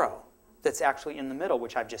arrow that's actually in the middle,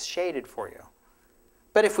 which I've just shaded for you.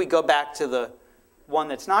 But if we go back to the one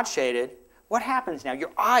that's not shaded, what happens now?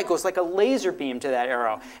 Your eye goes like a laser beam to that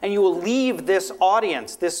arrow, and you will leave this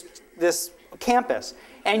audience, this campus,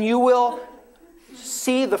 and you will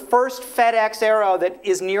see the first FedEx arrow that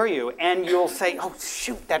is near you, and you'll say, oh,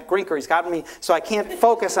 shoot, that Grinker, he's got me, so I can't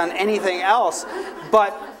focus on anything else.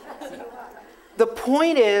 But the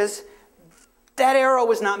point is, that arrow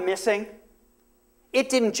was not missing. It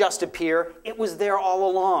didn't just appear. It was there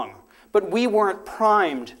all along. but we weren't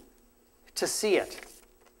primed to see it.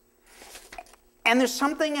 And there's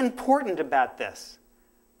something important about this.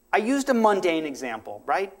 I used a mundane example,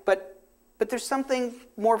 right? But there's something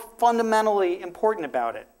more fundamentally important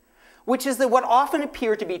about it, which is that what often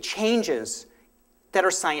appear to be changes that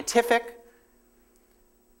are scientific,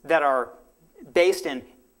 that are based in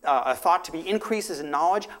thought to be increases in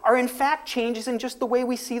knowledge, are in fact changes in just the way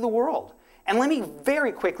we see the world. And let me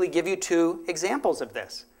very quickly give you two examples of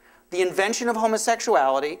this: the invention of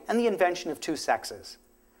homosexuality and the invention of two sexes.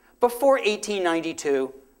 Before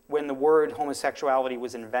 1892, when the word homosexuality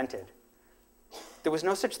was invented, there was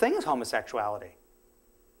no such thing as homosexuality.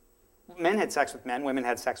 Men had sex with men, women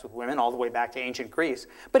had sex with women, all the way back to ancient Greece.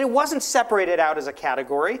 But it wasn't separated out as a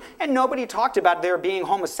category, and nobody talked about there being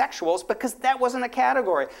homosexuals because that wasn't a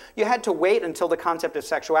category. You had to wait until the concept of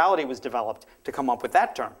sexuality was developed to come up with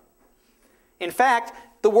that term. In fact,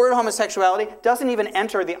 the word homosexuality doesn't even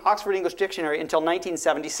enter the Oxford English Dictionary until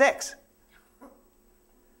 1976.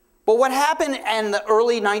 But what happened in the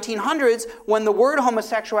early 1900s when the word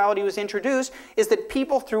homosexuality was introduced is that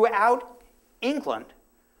people throughout England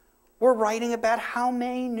were writing about how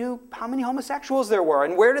many homosexuals there were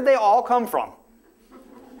and where did they all come from.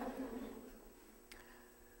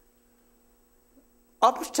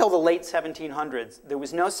 Up until the late 1700s, there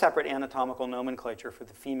was no separate anatomical nomenclature for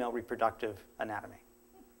the female reproductive anatomy,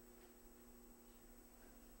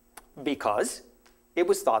 because it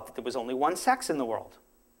was thought that there was only one sex in the world,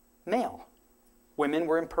 male. Women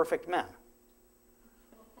were imperfect men.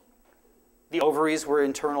 The ovaries were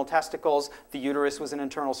internal testicles, the uterus was an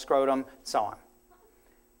internal scrotum, so on.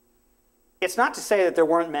 It's not to say that there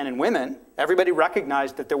weren't men and women. Everybody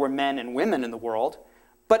recognized that there were men and women in the world.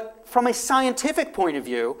 But from a scientific point of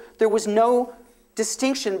view, there was no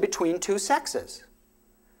distinction between two sexes.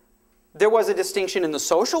 There was a distinction in the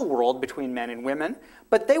social world between men and women,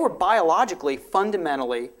 but they were biologically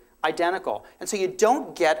fundamentally identical. And so you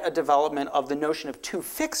don't get a development of the notion of two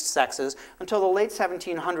fixed sexes until the late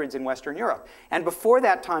 1700s in Western Europe. And before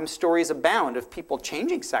that time, stories abound of people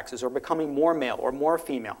changing sexes or becoming more male or more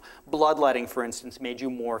female. Bloodletting, for instance, made you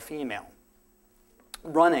more female.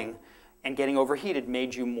 Running and getting overheated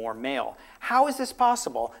made you more male. How is this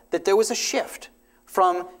possible that there was a shift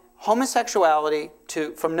from no homosexuality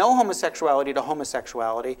to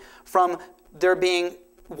homosexuality, from there being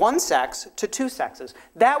one sex to two sexes?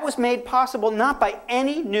 That was made possible not by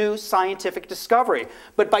any new scientific discovery,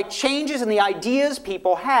 but by changes in the ideas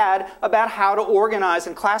people had about how to organize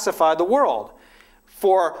and classify the world.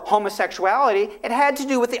 For homosexuality, it had to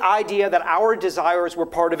do with the idea that our desires were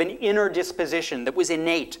part of an inner disposition that was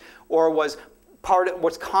innate or was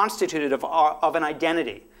constituted of an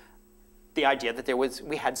identity. The idea that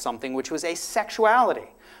we had something which was a sexuality.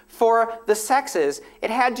 For the sexes, it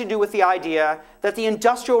had to do with the idea that the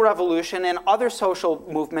Industrial Revolution and other social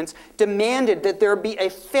movements demanded that there be a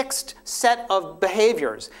fixed set of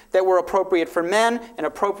behaviors that were appropriate for men and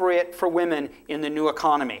appropriate for women in the new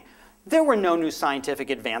economy. There were no new scientific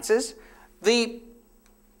advances. The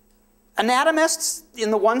anatomists in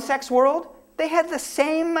the one-sex world, they had the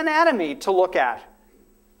same anatomy to look at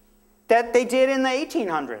that they did in the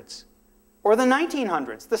 1800s or the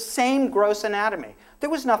 1900s, the same gross anatomy. There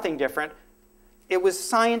was nothing different. It was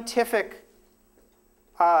scientific.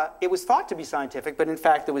 It was thought to be scientific, but in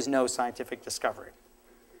fact, there was no scientific discovery.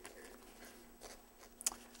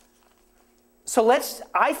 So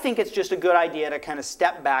I think it's just a good idea to kind of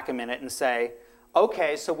step back a minute and say,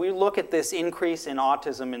 okay, so we look at this increase in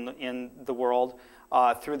autism in the world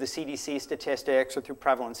through the CDC statistics or through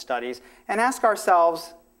prevalence studies, and ask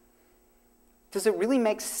ourselves, does it really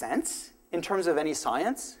make sense in terms of any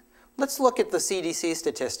science? Let's look at the CDC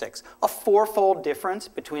statistics. A fourfold difference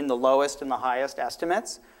between the lowest and the highest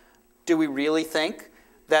estimates. Do we really think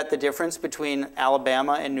that the difference between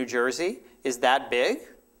Alabama and New Jersey is that big?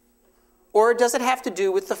 Or does it have to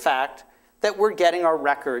do with the fact that we're getting our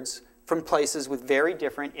records from places with very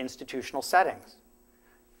different institutional settings?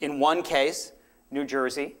 In one case, New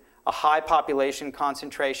Jersey, a high population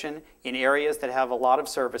concentration in areas that have a lot of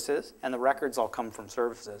services, and the records all come from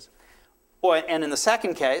services. And in the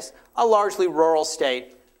second case, a largely rural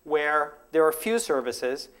state where there are few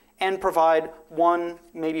services and provide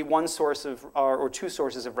maybe one source of, or two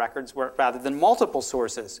sources of records rather than multiple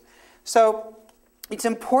sources. So it's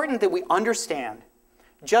important that we understand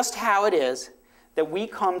just how it is that we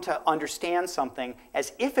come to understand something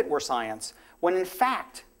as if it were science, when in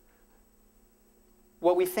fact,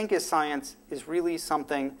 what we think is science is really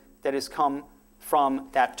something that has come from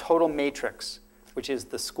that total matrix, which is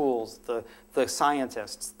the schools, the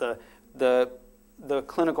scientists, the the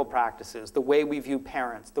clinical practices, the way we view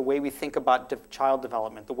parents, the way we think about child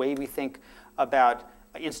development, the way we think about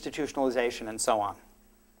institutionalization, and so on.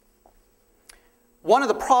 One of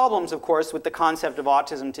the problems, of course, with the concept of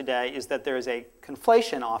autism today is that there is a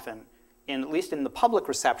conflation often, at least in the public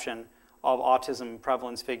reception of autism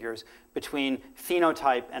prevalence figures, between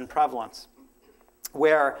phenotype and prevalence,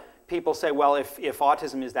 where people say, well, if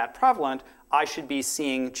autism is that prevalent, I should be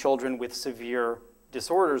seeing children with severe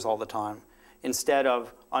disorders all the time, instead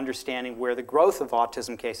of understanding where the growth of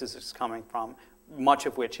autism cases is coming from, much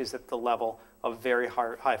of which is at the level of very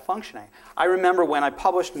high functioning. I remember when I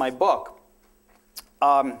published my book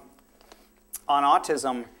on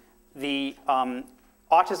autism, the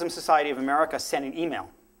Autism Society of America sent an email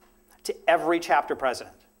to every chapter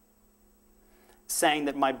president saying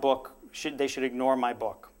that my book, they should ignore my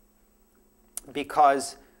book,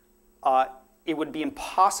 because it would be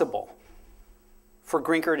impossible for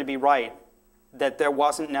Grinker to be right that there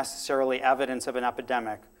wasn't necessarily evidence of an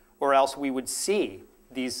epidemic, or else we would see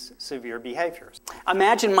these severe behaviors.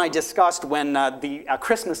 Imagine my disgust when the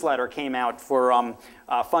Christmas letter came out for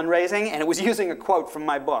fundraising, and it was using a quote from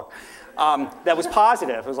my book that was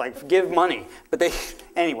positive. It was like, give money. But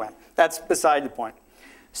anyway, that's beside the point.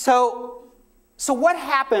 So what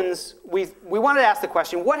happens, we wanted to ask the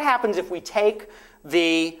question, what happens if we take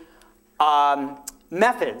the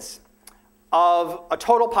methods of a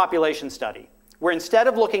total population study, where instead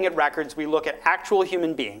of looking at records, we look at actual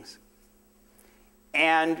human beings,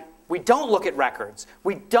 and we don't look at records.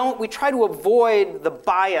 We try to avoid the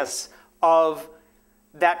bias of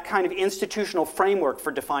that kind of institutional framework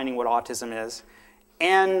for defining what autism is,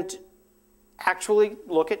 and actually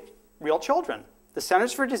look at real children. The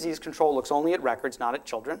Centers for Disease Control looks only at records, not at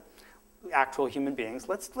children, actual human beings.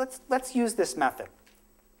 Let's use this method.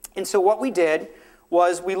 And so what we did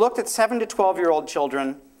was we looked at 7 to 12-year-old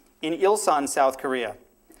children in Ilsan, South Korea.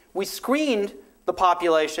 We screened the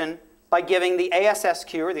population by giving the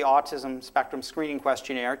ASSQ, or the Autism Spectrum Screening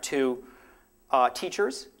Questionnaire, to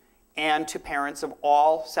teachers and to parents of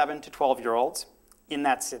all 7 to 12-year-olds in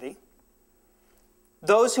that city.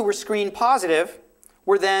 Those who were screened positive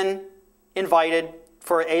were then invited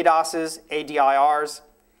for ADOSs, ADIRs,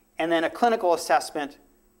 and then a clinical assessment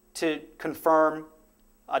to confirm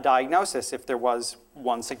a diagnosis if there was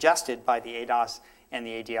one suggested by the ADOS and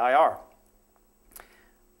the ADIR.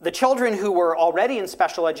 The children who were already in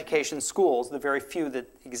special education schools, the very few that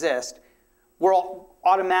exist, were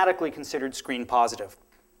automatically considered screen positive.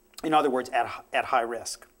 In other words, at high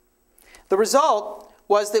risk. The result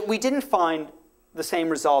was that we didn't find the same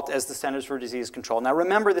result as the Centers for Disease Control. Now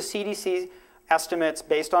remember, the CDC estimates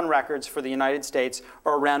based on records for the United States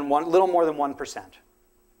are around little more than 1%,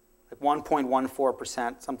 like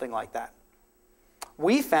 1.14%, something like that.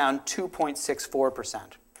 We found 2.64%.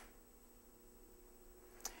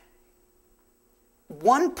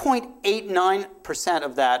 1.89%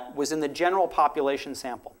 of that was in the general population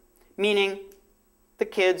sample, meaning the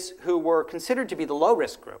kids who were considered to be the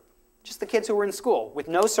low-risk group, just the kids who were in school with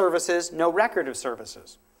no services, no record of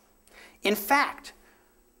services. In fact,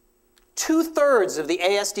 2/3 of the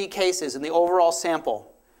ASD cases in the overall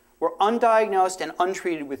sample were undiagnosed and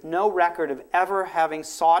untreated with no record of ever having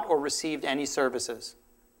sought or received any services.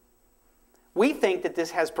 We think that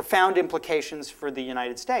this has profound implications for the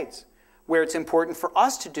United States, where it's important for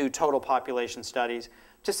us to do total population studies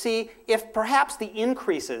to see if perhaps the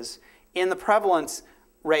increases in the prevalence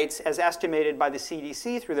rates as estimated by the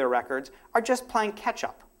CDC through their records are just playing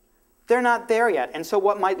catch-up. They're not there yet, and so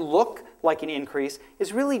what might look like an increase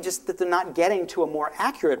is really just that they're not getting to a more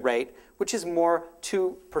accurate rate, which is more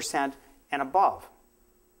 2% and above.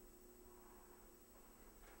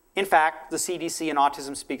 In fact, the CDC and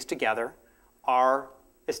Autism Speaks Together are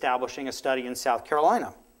establishing a study in South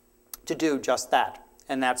Carolina to do just that,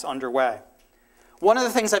 and that's underway. One of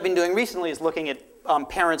the things I've been doing recently is looking at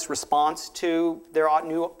parents' response to their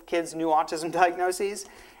kids' new autism diagnoses,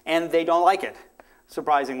 and they don't like it,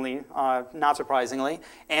 surprisingly, not surprisingly,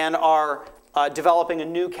 and are developing a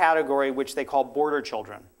new category which they call border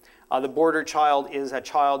children. The border child is a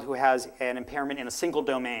child who has an impairment in a single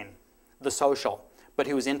domain, the social, but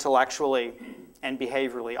who is intellectually and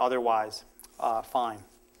behaviorally otherwise fine.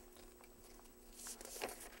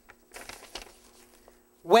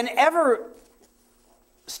 Whenever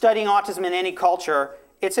studying autism in any culture,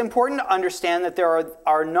 it's important to understand that there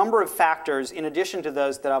are a number of factors, in addition to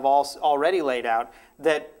those that I've already laid out,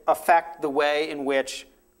 that affect the way in which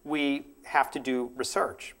we have to do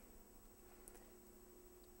research.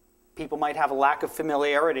 People might have a lack of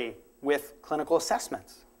familiarity with clinical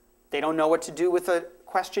assessments. They don't know what to do with a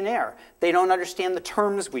questionnaire. They don't understand the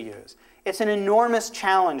terms we use. It's an enormous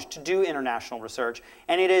challenge to do international research,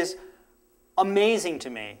 and it is amazing to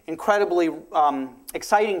me, incredibly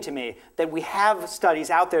exciting to me, that we have studies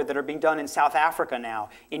out there that are being done in South Africa now,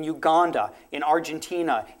 in Uganda, in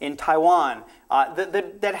Argentina, in Taiwan,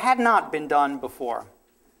 that had not been done before.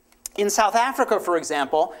 In South Africa, for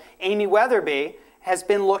example, Amy Weatherby has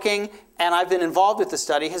been looking, and I've been involved with the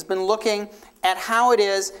study, has been looking at how it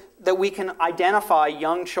is that we can identify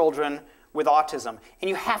young children with autism. And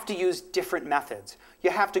you have to use different methods.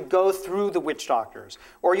 You have to go through the witch doctors,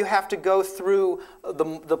 or you have to go through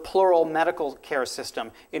the plural medical care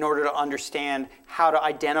system in order to understand how to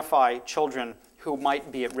identify children who might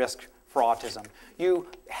be at risk for autism. You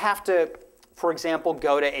have to, for example,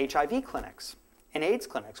 go to HIV clinics and AIDS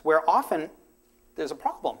clinics, where often there's a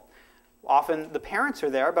problem. Often the parents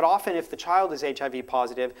are there, but often if the child is HIV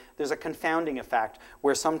positive, there's a confounding effect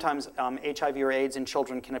where sometimes HIV or AIDS in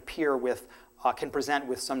children can appear with, can present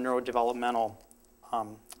with some neurodevelopmental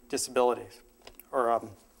disabilities or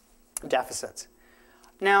deficits.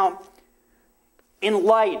 Now, in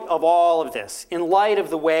light of all of this, in light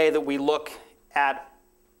of the way that we look at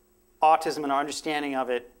autism and our understanding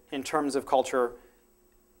of it in terms of culture,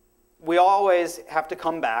 we always have to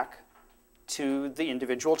come back to the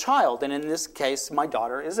individual child. And in this case, my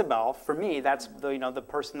daughter, Isabel, for me, that's the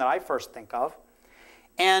person that I first think of.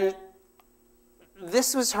 And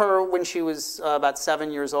this was her when she was about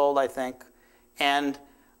 7 years old, I think. And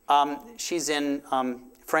she's in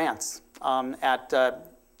France at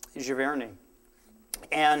Giverny.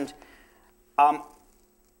 And I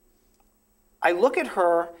look at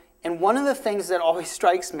her, and one of the things that always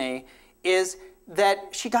strikes me is that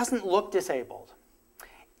she doesn't look disabled.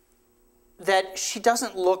 That she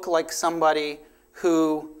doesn't look like somebody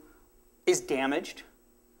who is damaged.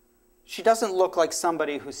 She doesn't look like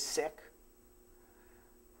somebody who's sick.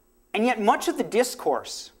 And yet much of the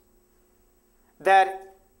discourse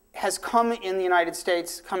that has come in the United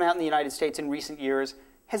States, come out in the United States in recent years,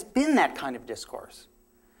 has been that kind of discourse.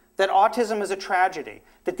 That autism is a tragedy,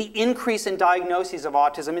 that the increase in diagnoses of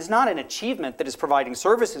autism is not an achievement that is providing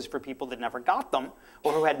services for people that never got them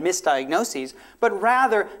or who had misdiagnoses, but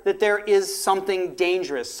rather that there is something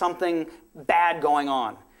dangerous, something bad going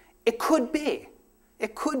on. It could be.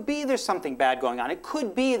 It could be there's something bad going on. It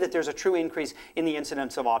could be that there's a true increase in the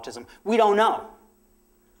incidence of autism. We don't know.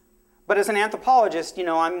 But as an anthropologist,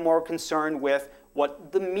 I'm more concerned with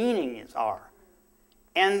what the meanings are.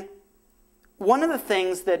 And one of the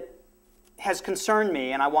things that has concerned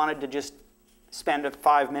me, and I wanted to just spend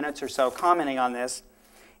 5 minutes or so commenting on this,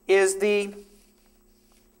 is the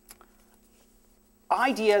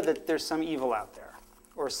idea that there's some evil out there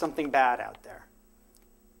or something bad out there.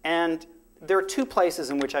 And there are two places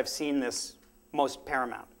in which I've seen this most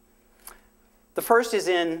paramount. The first is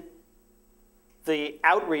in the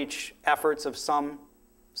outreach efforts of some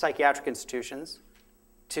psychiatric institutions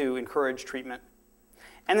to encourage treatment.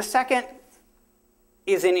 And the second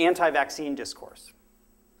is in anti-vaccine discourse.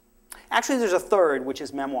 Actually, there's a third, which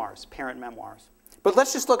is memoirs, parent memoirs. But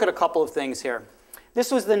let's just look at a couple of things here.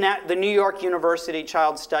 This was the New York University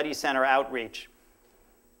Child Study Center outreach.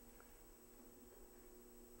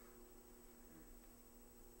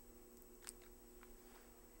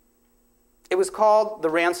 It was called the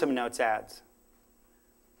Ransom Notes ads.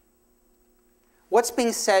 What's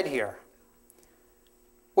being said here?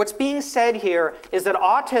 What's being said here is that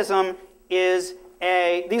autism is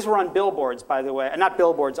these were on billboards, by the way, not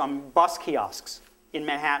billboards, on bus kiosks in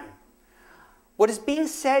Manhattan. What is being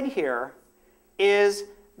said here is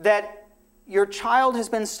that your child has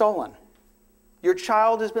been stolen. Your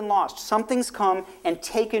child has been lost. Something's come and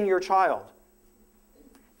taken your child.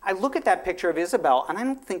 I look at that picture of Isabel, and I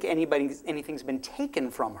don't think anything's been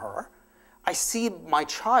taken from her. I see my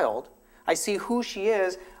child. I see who she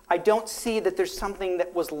is. I don't see that there's something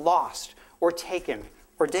that was lost or taken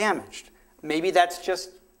or damaged. Maybe that's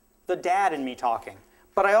just the dad in me talking.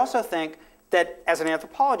 But I also think that as an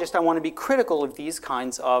anthropologist, I want to be critical of these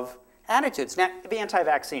kinds of attitudes. Now, the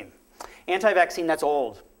anti-vaccine. Anti-vaccine, that's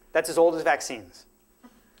old. That's as old as vaccines.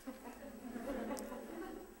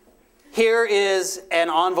 Here is an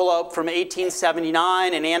envelope from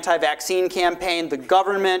 1879, an anti-vaccine campaign. The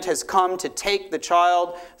government has come to take the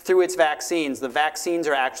child through its vaccines. The vaccines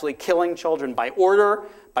are actually killing children by order,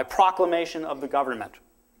 by proclamation of the government.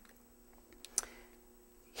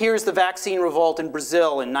 Here's the vaccine revolt in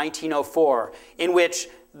Brazil in 1904, in which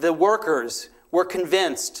the workers were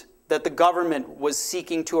convinced that the government was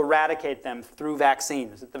seeking to eradicate them through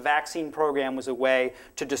vaccines, that the vaccine program was a way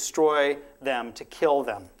to destroy them, to kill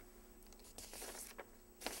them.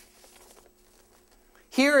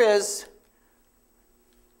 Here is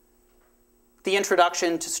the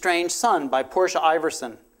introduction to Strange Son by Portia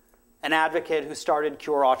Iverson, an advocate who started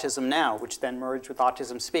Cure Autism Now, which then merged with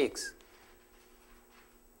Autism Speaks.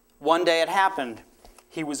 One day it happened.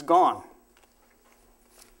 He was gone.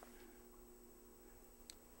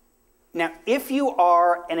 Now, if you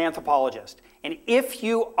are an anthropologist, and if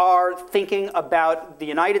you are thinking about the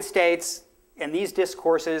United States and these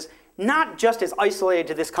discourses, not just as isolated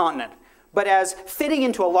to this continent, but as fitting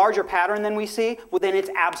into a larger pattern than we see, well, then it's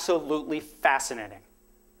absolutely fascinating.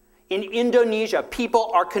 In Indonesia,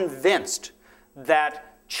 people are convinced that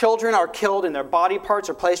children are killed and their body parts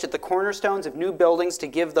are placed at the cornerstones of new buildings to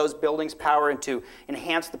give those buildings power and to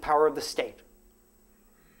enhance the power of the state.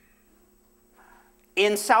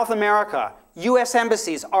 In South America, US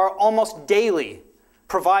embassies are almost daily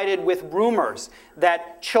provided with rumors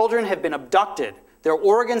that children have been abducted, their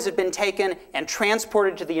organs have been taken and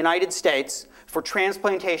transported to the United States for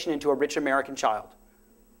transplantation into a rich American child.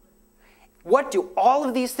 What do all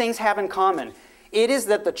of these things have in common? It is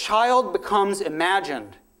that the child becomes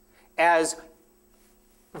imagined as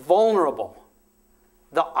vulnerable,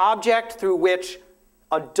 the object through which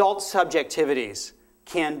adult subjectivities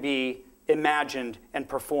can be imagined and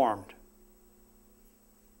performed.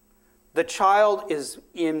 The child is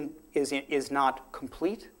not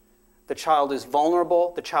complete. The child is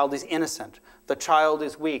vulnerable. The child is innocent. The child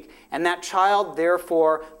is weak. And that child,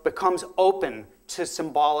 therefore, becomes open to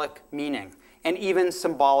symbolic meaning and even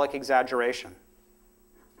symbolic exaggeration.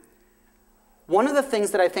 One of the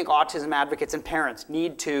things that I think autism advocates and parents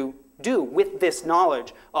need to do with this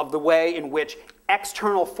knowledge of the way in which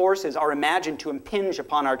external forces are imagined to impinge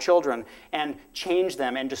upon our children and change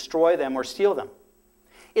them and destroy them or steal them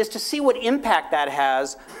is to see what impact that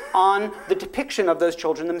has on the depiction of those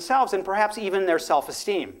children themselves and perhaps even their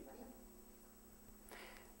self-esteem.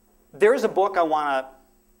 There's a book I want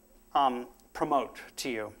to promote to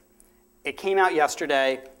you. It came out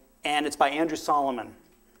yesterday, and it's by Andrew Solomon,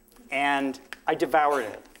 and I devoured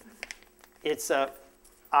it. It's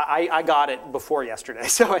I got it before yesterday,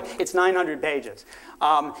 so it's 900 pages.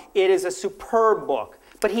 It is a superb book,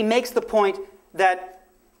 but he makes the point that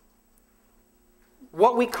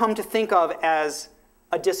what we come to think of as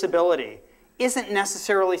a disability isn't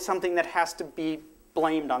necessarily something that has to be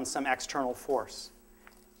blamed on some external force.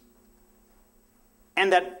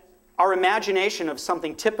 And that our imagination of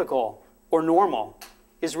something typical or normal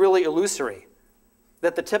is really illusory.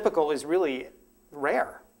 That the typical is really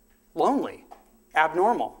rare, lonely,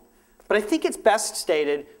 abnormal. But I think it's best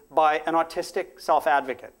stated by an autistic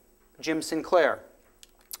self-advocate, Jim Sinclair,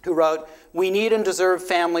 who wrote, "We need and deserve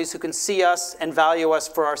families who can see us and value us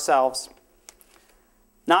for ourselves,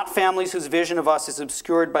 not families whose vision of us is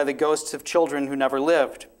obscured by the ghosts of children who never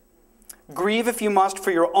lived. Grieve if you must for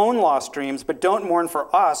your own lost dreams, but don't mourn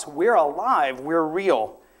for us. We're alive, we're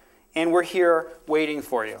real, and we're here waiting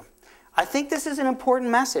for you." I think this is an important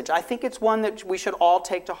message. I think it's one that we should all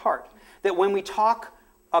take to heart, that when we talk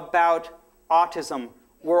about autism,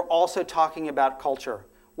 we're also talking about culture.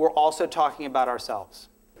 We're also talking about ourselves.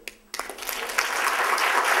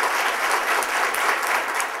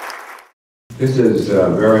 This is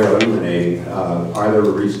very illuminating. Are there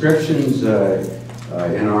restrictions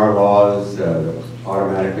in our laws that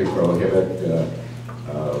automatically prohibit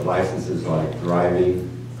licenses like driving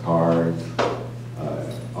cars,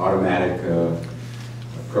 automatic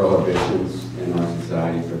prohibitions in our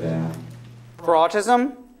society for that? For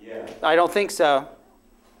autism? Yeah. I don't think so.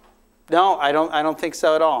 No, I don't think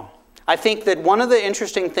so at all. I think that one of the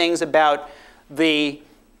interesting things about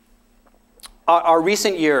our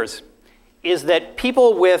recent years is that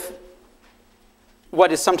people with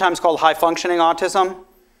what is sometimes called high-functioning autism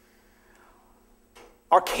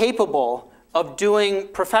are capable of doing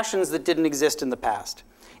professions that didn't exist in the past.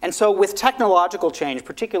 And so with technological change,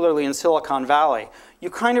 particularly in Silicon Valley, you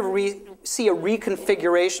kind of see a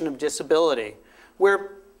reconfiguration of disability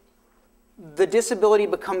where the disability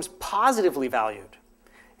becomes positively valued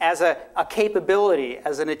as a capability,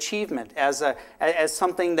 as an achievement, as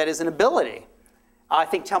something that is an ability. I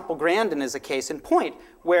think Temple Grandin is a case in point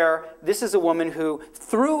where this is a woman who,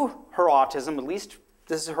 through her autism, at least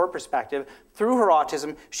this is her perspective, through her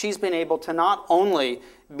autism, she's been able to not only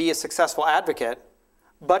be a successful advocate,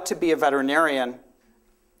 but to be a veterinarian,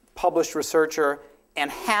 published researcher, and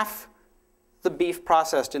half the beef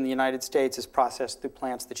processed in the United States is processed through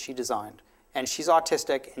plants that she designed. And she's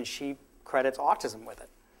autistic, and she credits autism with it.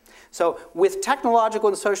 So with technological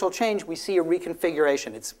and social change, we see a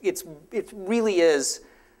reconfiguration. It really is,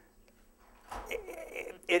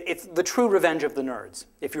 it's the true revenge of the nerds,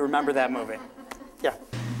 if you remember that movie. Yeah.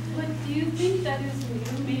 But do you think that is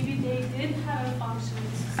new? Maybe they did have a function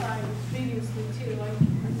in society previously too, like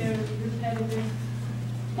they're repetitive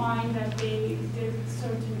find that they did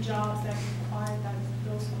certain jobs that required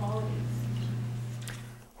those qualities?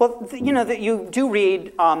 Well, you know, that you do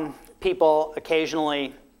read people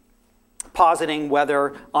occasionally positing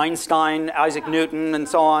whether Einstein, Isaac Newton, and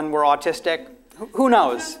so on were autistic. Who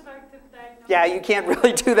knows? Yeah, you can't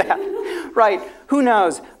really do that. Right, who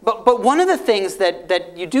knows? But one of the things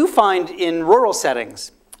that you do find in rural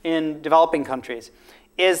settings in developing countries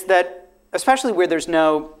is that, especially where there's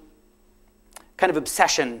no kind of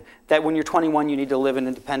obsession that when you're 21 you need to live an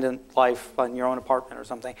independent life in your own apartment or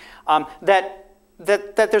something, that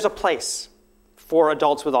there's a place for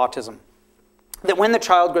adults with autism. That when the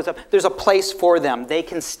child grows up, there's a place for them. They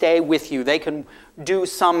can stay with you. They can do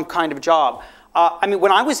some kind of job. I mean,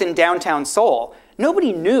 when I was in downtown Seoul,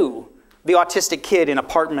 nobody knew the autistic kid in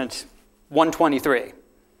apartment 123.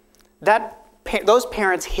 Those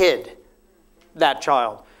parents hid that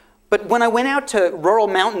child. But when I went out to rural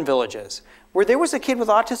mountain villages, where there was a kid with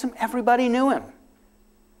autism, everybody knew him.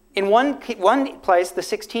 In one place, the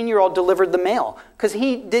 16-year-old delivered the mail, because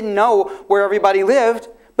he didn't know where everybody lived,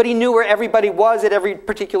 but he knew where everybody was at every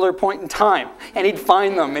particular point in time. And he'd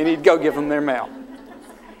find them, and he'd go give them their mail.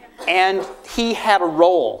 And he had a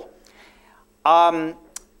role.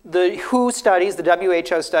 The WHO studies, the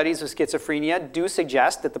WHO studies of schizophrenia do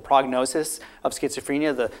suggest that the prognosis of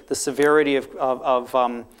schizophrenia, the severity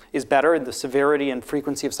is better, and the severity and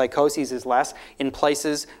frequency of psychoses is less in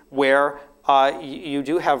places where you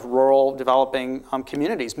do have rural developing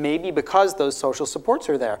communities, maybe because those social supports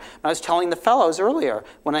are there. And I was telling the fellows earlier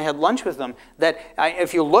when I had lunch with them that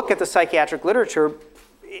if you look at the psychiatric literature,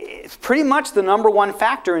 it's pretty much the #1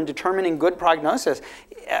 factor in determining good prognosis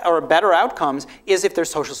or better outcomes is if there's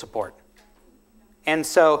social support. And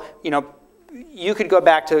so, you know, you could go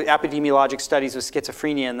back to epidemiologic studies of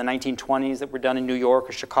schizophrenia in the 1920s that were done in New York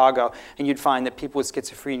or Chicago, and you'd find that people with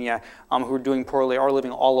schizophrenia who are doing poorly are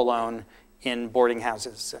living all alone in boarding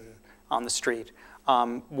houses and on the street.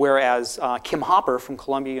 Whereas Kim Hopper from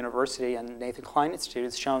Columbia University and Nathan Klein Institute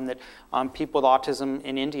has shown that people with autism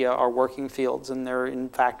in India are working fields and they're in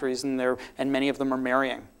factories and many of them are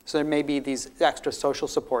marrying. So there may be these extra social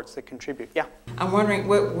supports that contribute. Yeah? I'm wondering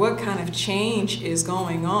what kind of change is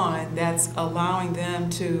going on that's allowing them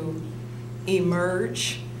to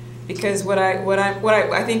emerge? Because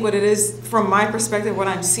I think what it is, from my perspective, what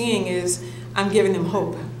I'm seeing is I'm giving them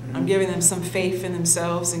hope. I'm giving them some faith in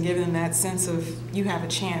themselves and giving them that sense of, you have a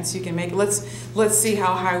chance, you can make it. Let's see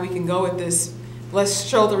how high we can go with this. Let's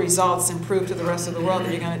show the results and prove to the rest of the world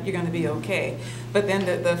that you're gonna be okay. But then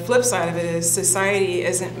the flip side of it is society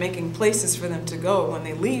isn't making places for them to go when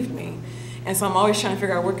they leave me. And so I'm always trying to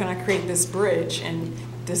figure out where can I create this bridge, and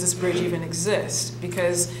does this bridge even exist?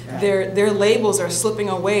 Because their labels are slipping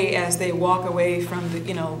away as they walk away from the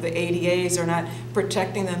ADAs are not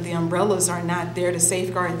protecting them. The umbrellas are not there to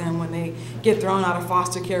safeguard them when they get thrown out of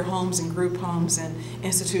foster care homes and group homes and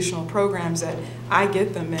institutional programs that I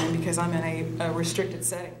get them in because I'm in a restricted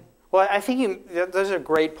setting. Well, I think those are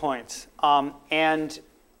great points. And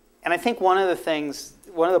I think one of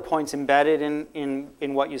the points embedded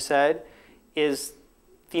in what you said is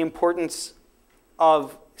the importance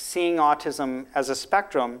of seeing autism as a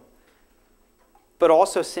spectrum, but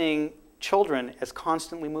also seeing children as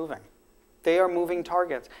constantly moving. They are moving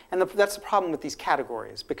targets. And that's the problem with these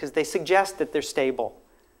categories, because they suggest that they're stable,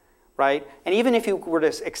 right? And even if you were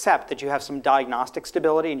to accept that you have some diagnostic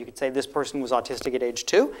stability, and you could say this person was autistic at age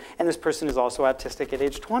 2, and this person is also autistic at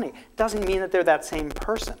age 20, doesn't mean that they're that same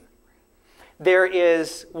person. There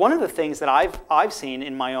is, one of the things that I've seen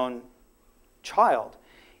in my own child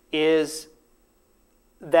is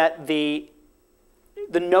that the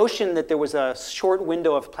notion that there was a short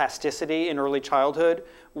window of plasticity in early childhood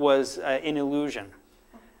was an illusion.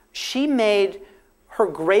 She made her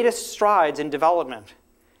greatest strides in development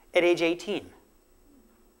at age 18,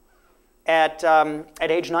 at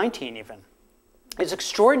age 19 even. It's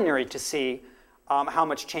extraordinary to see how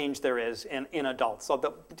much change there is in adults. So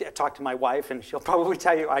talk to my wife and she'll probably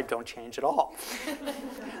tell you I don't change at all,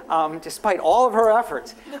 despite all of her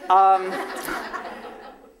efforts.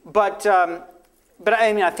 But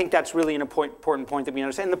I mean, I think that's really an important point that we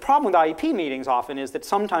understand. And the problem with IEP meetings often is that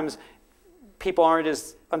sometimes people aren't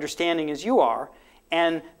as understanding as you are,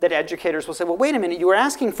 and that educators will say, well, wait a minute, you were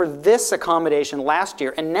asking for this accommodation last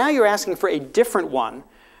year, and now you're asking for a different one.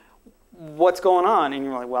 What's going on? And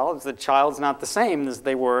you're like, well, the child's not the same as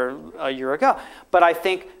they were a year ago. But I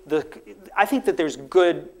think that there's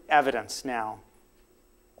good evidence now,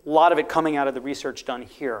 a lot of it coming out of the research done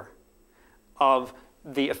here, of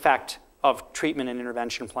the effect of treatment and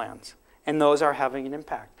intervention plans. And those are having an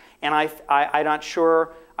impact. And I'm not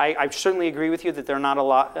sure, I certainly agree with you that there are not a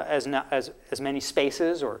lot, as many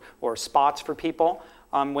spaces or spots for people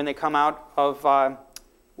when they come out of,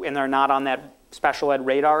 and they're not on that special ed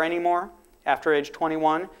radar anymore after age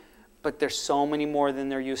 21, but there's so many more than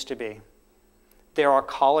there used to be. There are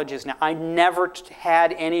colleges now. I never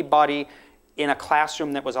had anybody in a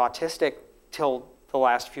classroom that was autistic till the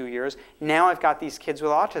last few years. Now I've got these kids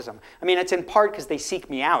with autism. I mean, it's in part because they seek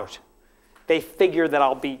me out. They figure that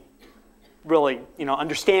I'll be really,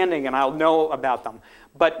 understanding and I'll know about them.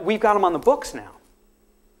 But we've got them on the books now.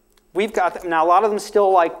 We've got them. Now, a lot of them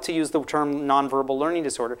still like to use the term nonverbal learning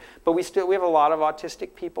disorder, but we have a lot of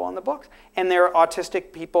autistic people on the books. And there are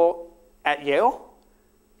autistic people at Yale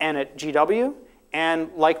and at GW, and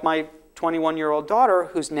like my 21-year-old daughter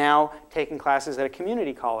who's now taking classes at a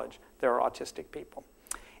community college, there are autistic people.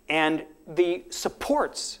 And the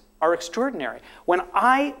supports are extraordinary. When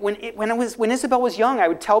Isabel was young, I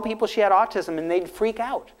would tell people she had autism and they'd freak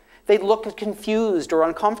out. They'd look confused or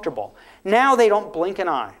uncomfortable. Now they don't blink an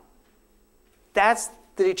eye. That's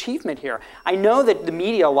the achievement here. I know that the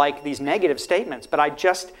media like these negative statements, but I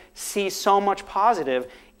just see so much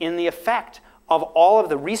positive in the effect of all of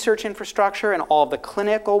the research infrastructure and all of the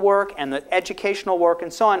clinical work and the educational work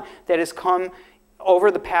and so on that has come over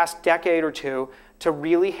the past decade or two to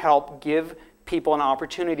really help give people an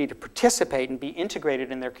opportunity to participate and be integrated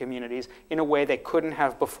in their communities in a way they couldn't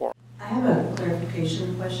have before. I have a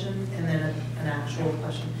clarification question and then an actual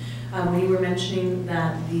question. When you were mentioning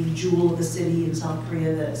that the jewel of the city in South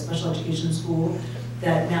Korea, the special education school,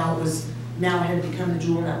 that now had become the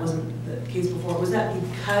jewel and that wasn't the case before, was that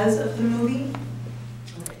because of the movie?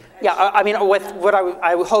 Okay. Yeah, I mean, what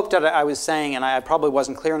I hoped that I was saying, and I probably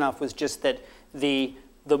wasn't clear enough, was just that the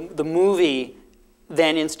movie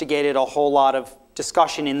then instigated a whole lot of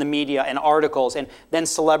discussion in the media and articles, and then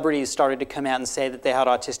celebrities started to come out and say that they had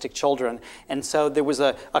autistic children. And so there was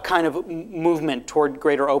a kind of movement toward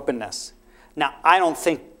greater openness. Now, I don't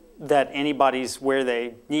think that anybody's where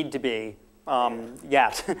they need to be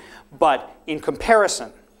yet, but in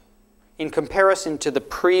comparison to the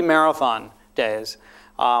pre-marathon days,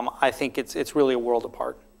 I think it's really a world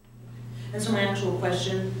apart. And so my actual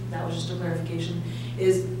question, that was just a clarification,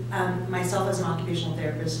 is myself as an occupational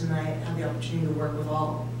therapist, and I have the opportunity to work with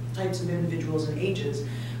all types of individuals and ages,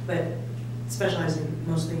 but specializing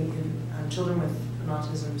mostly in children with an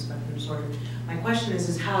autism spectrum disorder. My question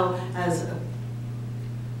is how, as an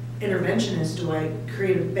interventionist, do I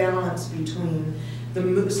create a balance between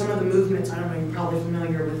some of the movements? I don't know, you're probably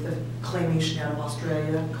familiar with the claymation out of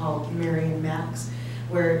Australia called Mary and Max,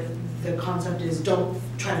 where the concept is don't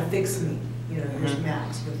try to fix me. Here's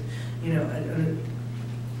Max with, a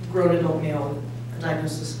grown adult male with a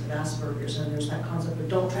diagnosis of Asperger's, and there's that concept of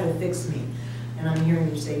don't try to fix me. And I'm hearing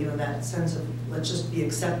you say, that sense of let's just be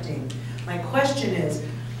accepting. My question is,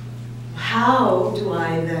 how do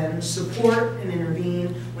I then support and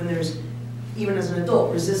intervene when there's, even as an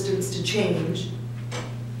adult, resistance to change,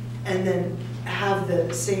 and then have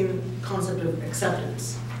the same concept of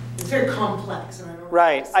acceptance? It's very complex. And I don't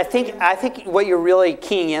Right. I think what you're really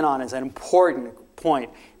keying in on is an important point,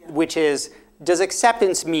 which is, does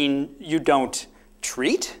acceptance mean you don't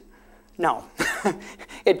treat? No,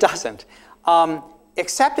 it doesn't.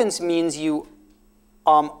 Acceptance means you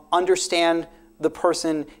understand the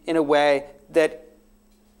person in a way that,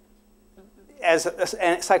 as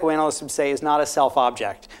a psychoanalyst would say, is not a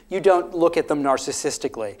self-object. You don't look at them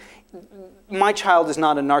narcissistically. My child is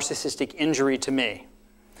not a narcissistic injury to me.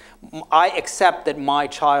 I accept that my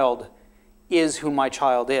child is who my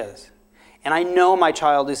child is. And I know my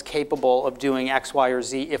child is capable of doing X, Y, or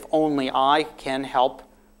Z if only I can help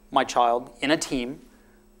my child in a team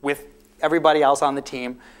with everybody else on the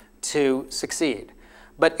team to succeed.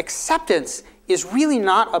 But acceptance is really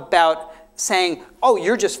not about saying, oh,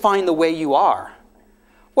 you're just fine the way you are.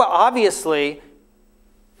 Well, obviously,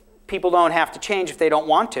 people don't have to change if they don't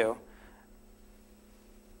want to.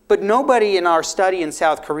 But nobody in our study in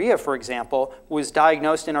South Korea, for example, was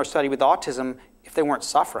diagnosed in our study with autism if they weren't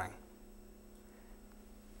suffering.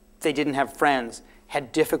 They didn't have friends,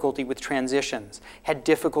 had difficulty with transitions, had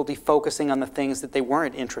difficulty focusing on the things that they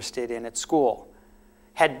weren't interested in at school,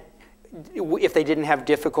 if they didn't have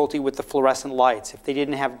difficulty with the fluorescent lights, if they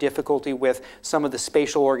didn't have difficulty with some of the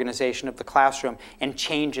spatial organization of the classroom and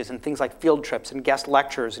changes and things like field trips and guest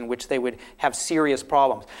lectures in which they would have serious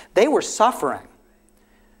problems. They were suffering.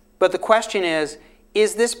 But the question is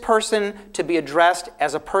this person to be addressed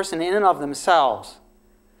as a person in and of themselves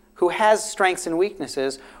who has strengths and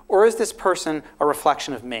weaknesses, or is this person a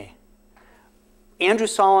reflection of me? Andrew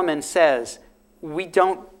Solomon says we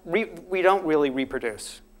don't really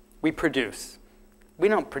reproduce. We produce. We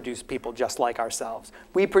don't produce people just like ourselves.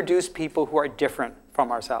 We produce people who are different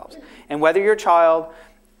from ourselves. And whether your child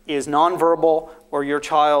is nonverbal or your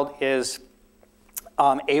child is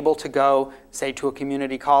able to go, say, to a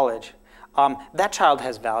community college, that child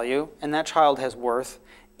has value and that child has worth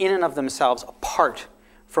in and of themselves apart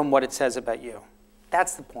from what it says about you.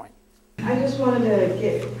 That's the point. I just wanted to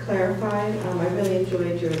get clarified. I really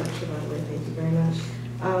enjoyed your lecture, by the way. Thank you very much.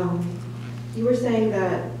 You were saying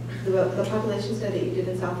that the population study you did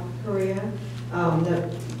in South Korea, the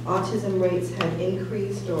autism rates had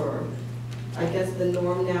increased, or I guess the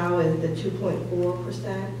norm now is the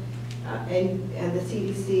 2.4%, and the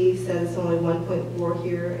CDC says it's only 1.4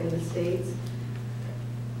 here in the States.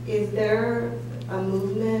 Is there a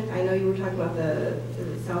movement? I know you were talking about the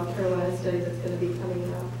South Carolina study that's going to be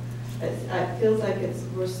coming up. It feels like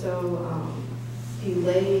we're so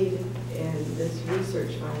delayed in this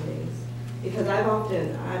research findings. Because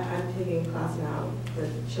I'm taking a class now for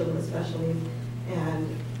children with special needs,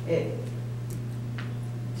 and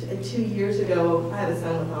 2 years ago, I had a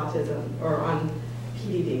son with autism, or on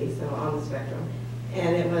PDD, so on the spectrum.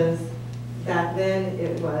 And it was, back then,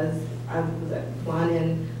 I was at 1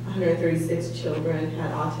 in 136 children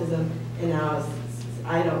had autism, and now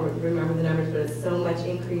I don't remember the numbers, but it's so much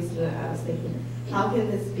increased, and I was thinking, how can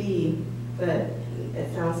this be? But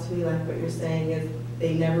it sounds to me like what you're saying is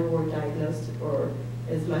they never were diagnosed or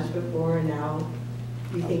as much before, and now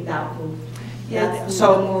you think that will, that's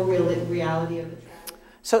so more reality of the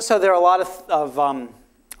trial? So there are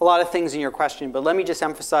a lot of things in your question, but let me just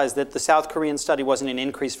emphasize that the South Korean study wasn't an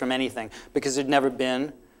increase from anything, because there'd never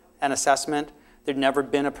been an assessment. There'd never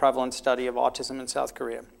been a prevalent study of autism in South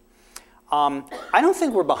Korea. I don't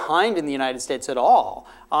think we're behind in the United States at all.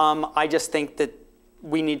 I just think that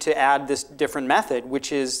we need to add this different method,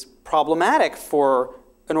 which is problematic for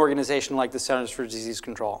an organization like the Centers for Disease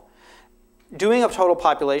Control. Doing a total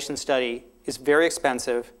population study is very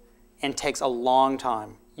expensive and takes a long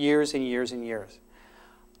time, years and years and years.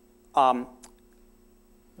 The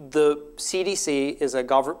CDC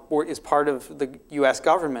is part of the US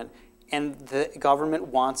government, and the government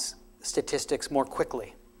wants statistics more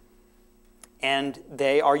quickly. And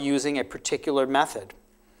they are using a particular method,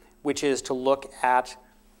 which is to look at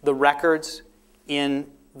the records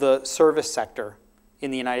in the service sector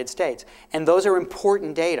in the United States. And those are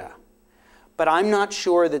important data. But I'm not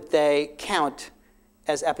sure that they count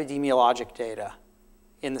as epidemiologic data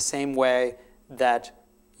in the same way that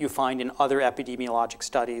you find in other epidemiologic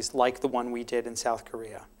studies like the one we did in South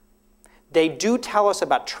Korea. They do tell us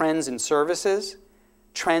about trends in services,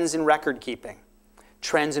 trends in record keeping,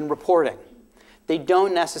 trends in reporting. They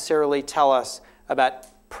don't necessarily tell us about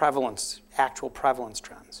prevalence, actual prevalence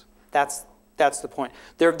trends. That's the point.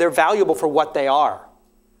 They're valuable for what they are,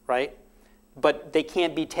 right? But they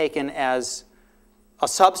can't be taken as a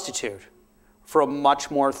substitute for a much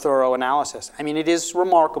more thorough analysis. I mean, it is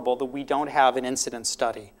remarkable that we don't have an incidence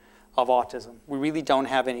study of autism. We really don't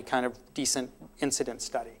have any kind of decent incidence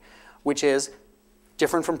study, which is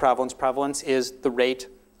different from prevalence. Prevalence is the rate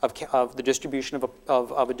of the distribution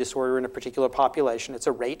of a disorder in a particular population. It's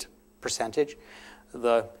a rate, percentage.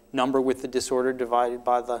 The number with the disorder divided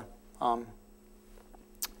by the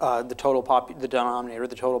denominator,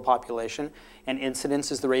 the total population. And incidence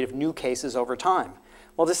is the rate of new cases over time.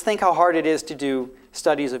 Well, just think how hard it is to do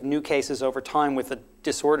studies of new cases over time with a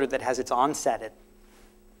disorder that has its onset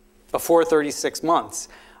before 36 months.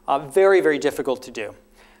 Very, very difficult to do.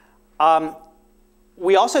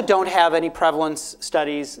 We also don't have any prevalence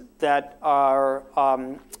studies that are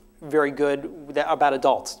very good about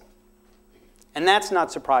adults. And that's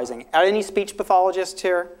not surprising. Are any speech pathologists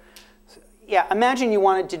here? Yeah, imagine you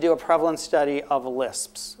wanted to do a prevalence study of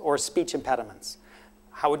lisps or speech impediments.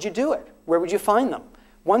 How would you do it? Where would you find them?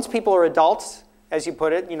 Once people are adults, as you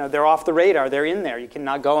put it, you know, they're off the radar, they're in there. You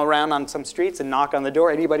cannot go around on some streets and knock on the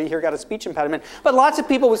door. Anybody here got a speech impediment? But lots of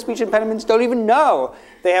people with speech impediments don't even know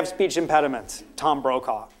they have speech impediments. Tom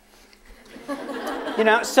Brokaw. You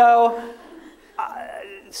know,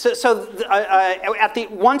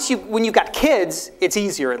 when you've got kids, it's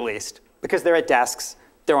easier at least because they're at desks,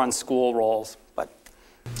 they're on school rolls. But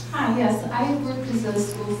hi, yes, I worked as a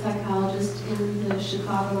school psychologist in the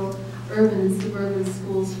Chicago urban and suburban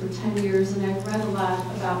schools for 10 years, and I've read a lot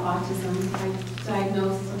about autism. I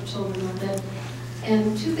diagnosed some children with it.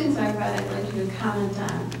 And two things I read I'd like you to comment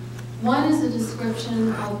on. One is a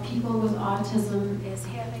description of people with autism as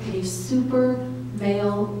having a super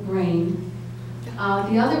male brain.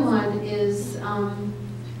 The other one is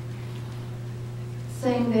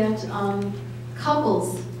saying that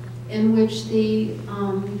couples in which the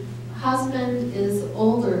husband is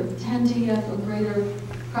older tend to have a greater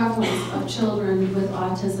prevalence of children with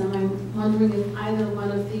autism. I'm wondering if either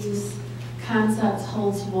one of these concepts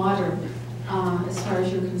holds water as far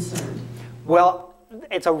as you're concerned. Well,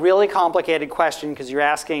 it's a really complicated question because you're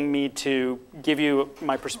asking me to give you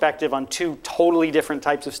my perspective on two totally different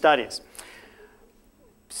types of studies.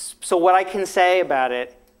 So what I can say about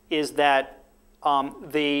it is that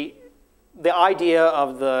the idea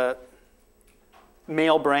of the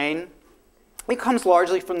male brain, it comes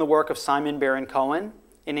largely from the work of Simon Baron-Cohen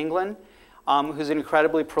in England, who's an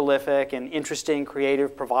incredibly prolific and interesting,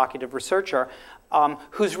 creative, provocative researcher,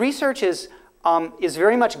 whose research is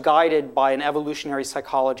very much guided by an evolutionary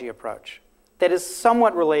psychology approach that is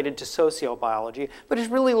somewhat related to sociobiology, but is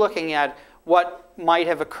really looking at what might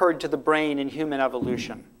have occurred to the brain in human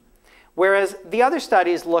evolution. Whereas the other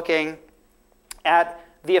study is looking at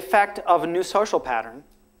the effect of a new social pattern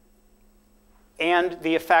and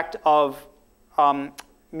the effect of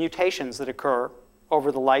mutations that occur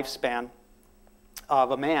over the lifespan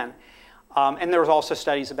of a man. And there's also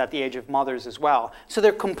studies about the age of mothers as well. So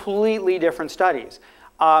they're completely different studies.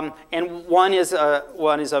 And one is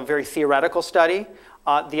a very theoretical study.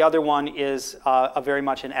 The other one is a very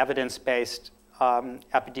much an evidence-based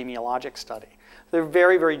epidemiologic study. They're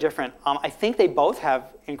very, very different. I think they both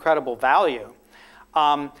have incredible value.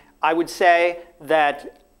 I would say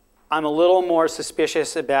that I'm a little more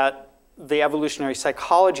suspicious about the evolutionary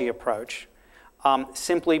psychology approach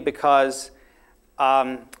simply because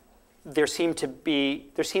there seems to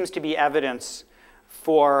be evidence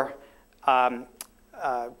for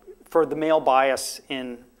the male bias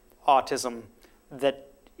in autism that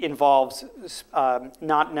involves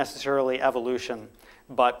not necessarily evolution,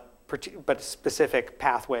 but specific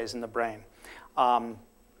pathways in the brain. And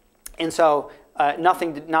so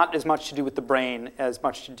not as much to do with the brain as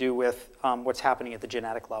much to do with what's happening at the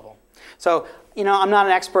genetic level. So, I'm not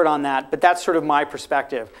an expert on that, but that's sort of my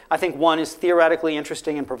perspective. I think one is theoretically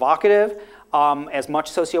interesting and provocative, as much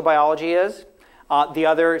sociobiology is. The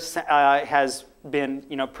other has been,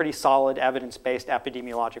 pretty solid evidence-based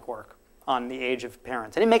epidemiologic work on the age of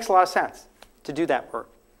parents. And it makes a lot of sense to do that work.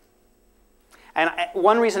 And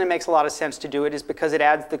one reason it makes a lot of sense to do it is because it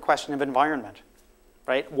adds the question of environment.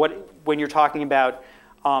 Right? When you're talking about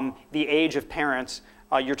the age of parents,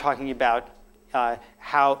 you're talking about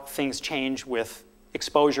how things change with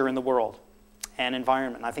exposure in the world and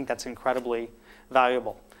environment. I think that's incredibly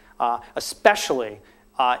valuable, especially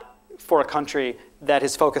for a country that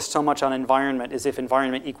has focused so much on environment as if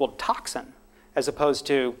environment equaled toxin, as opposed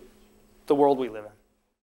to the world we live in.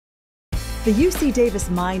 The UC Davis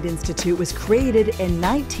Mind Institute was created in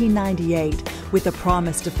 1998 with a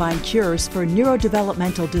promise to find cures for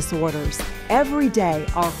neurodevelopmental disorders. Every day,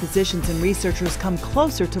 our physicians and researchers come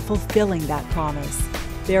closer to fulfilling that promise.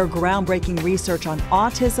 Their groundbreaking research on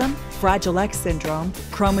autism, Fragile X syndrome,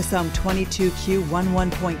 chromosome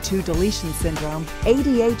 22q11.2 deletion syndrome,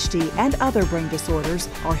 ADHD, and other brain disorders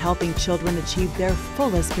are helping children achieve their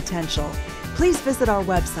fullest potential. Please visit our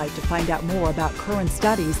website to find out more about current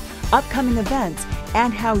studies, upcoming events,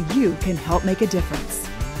 and how you can help make a difference.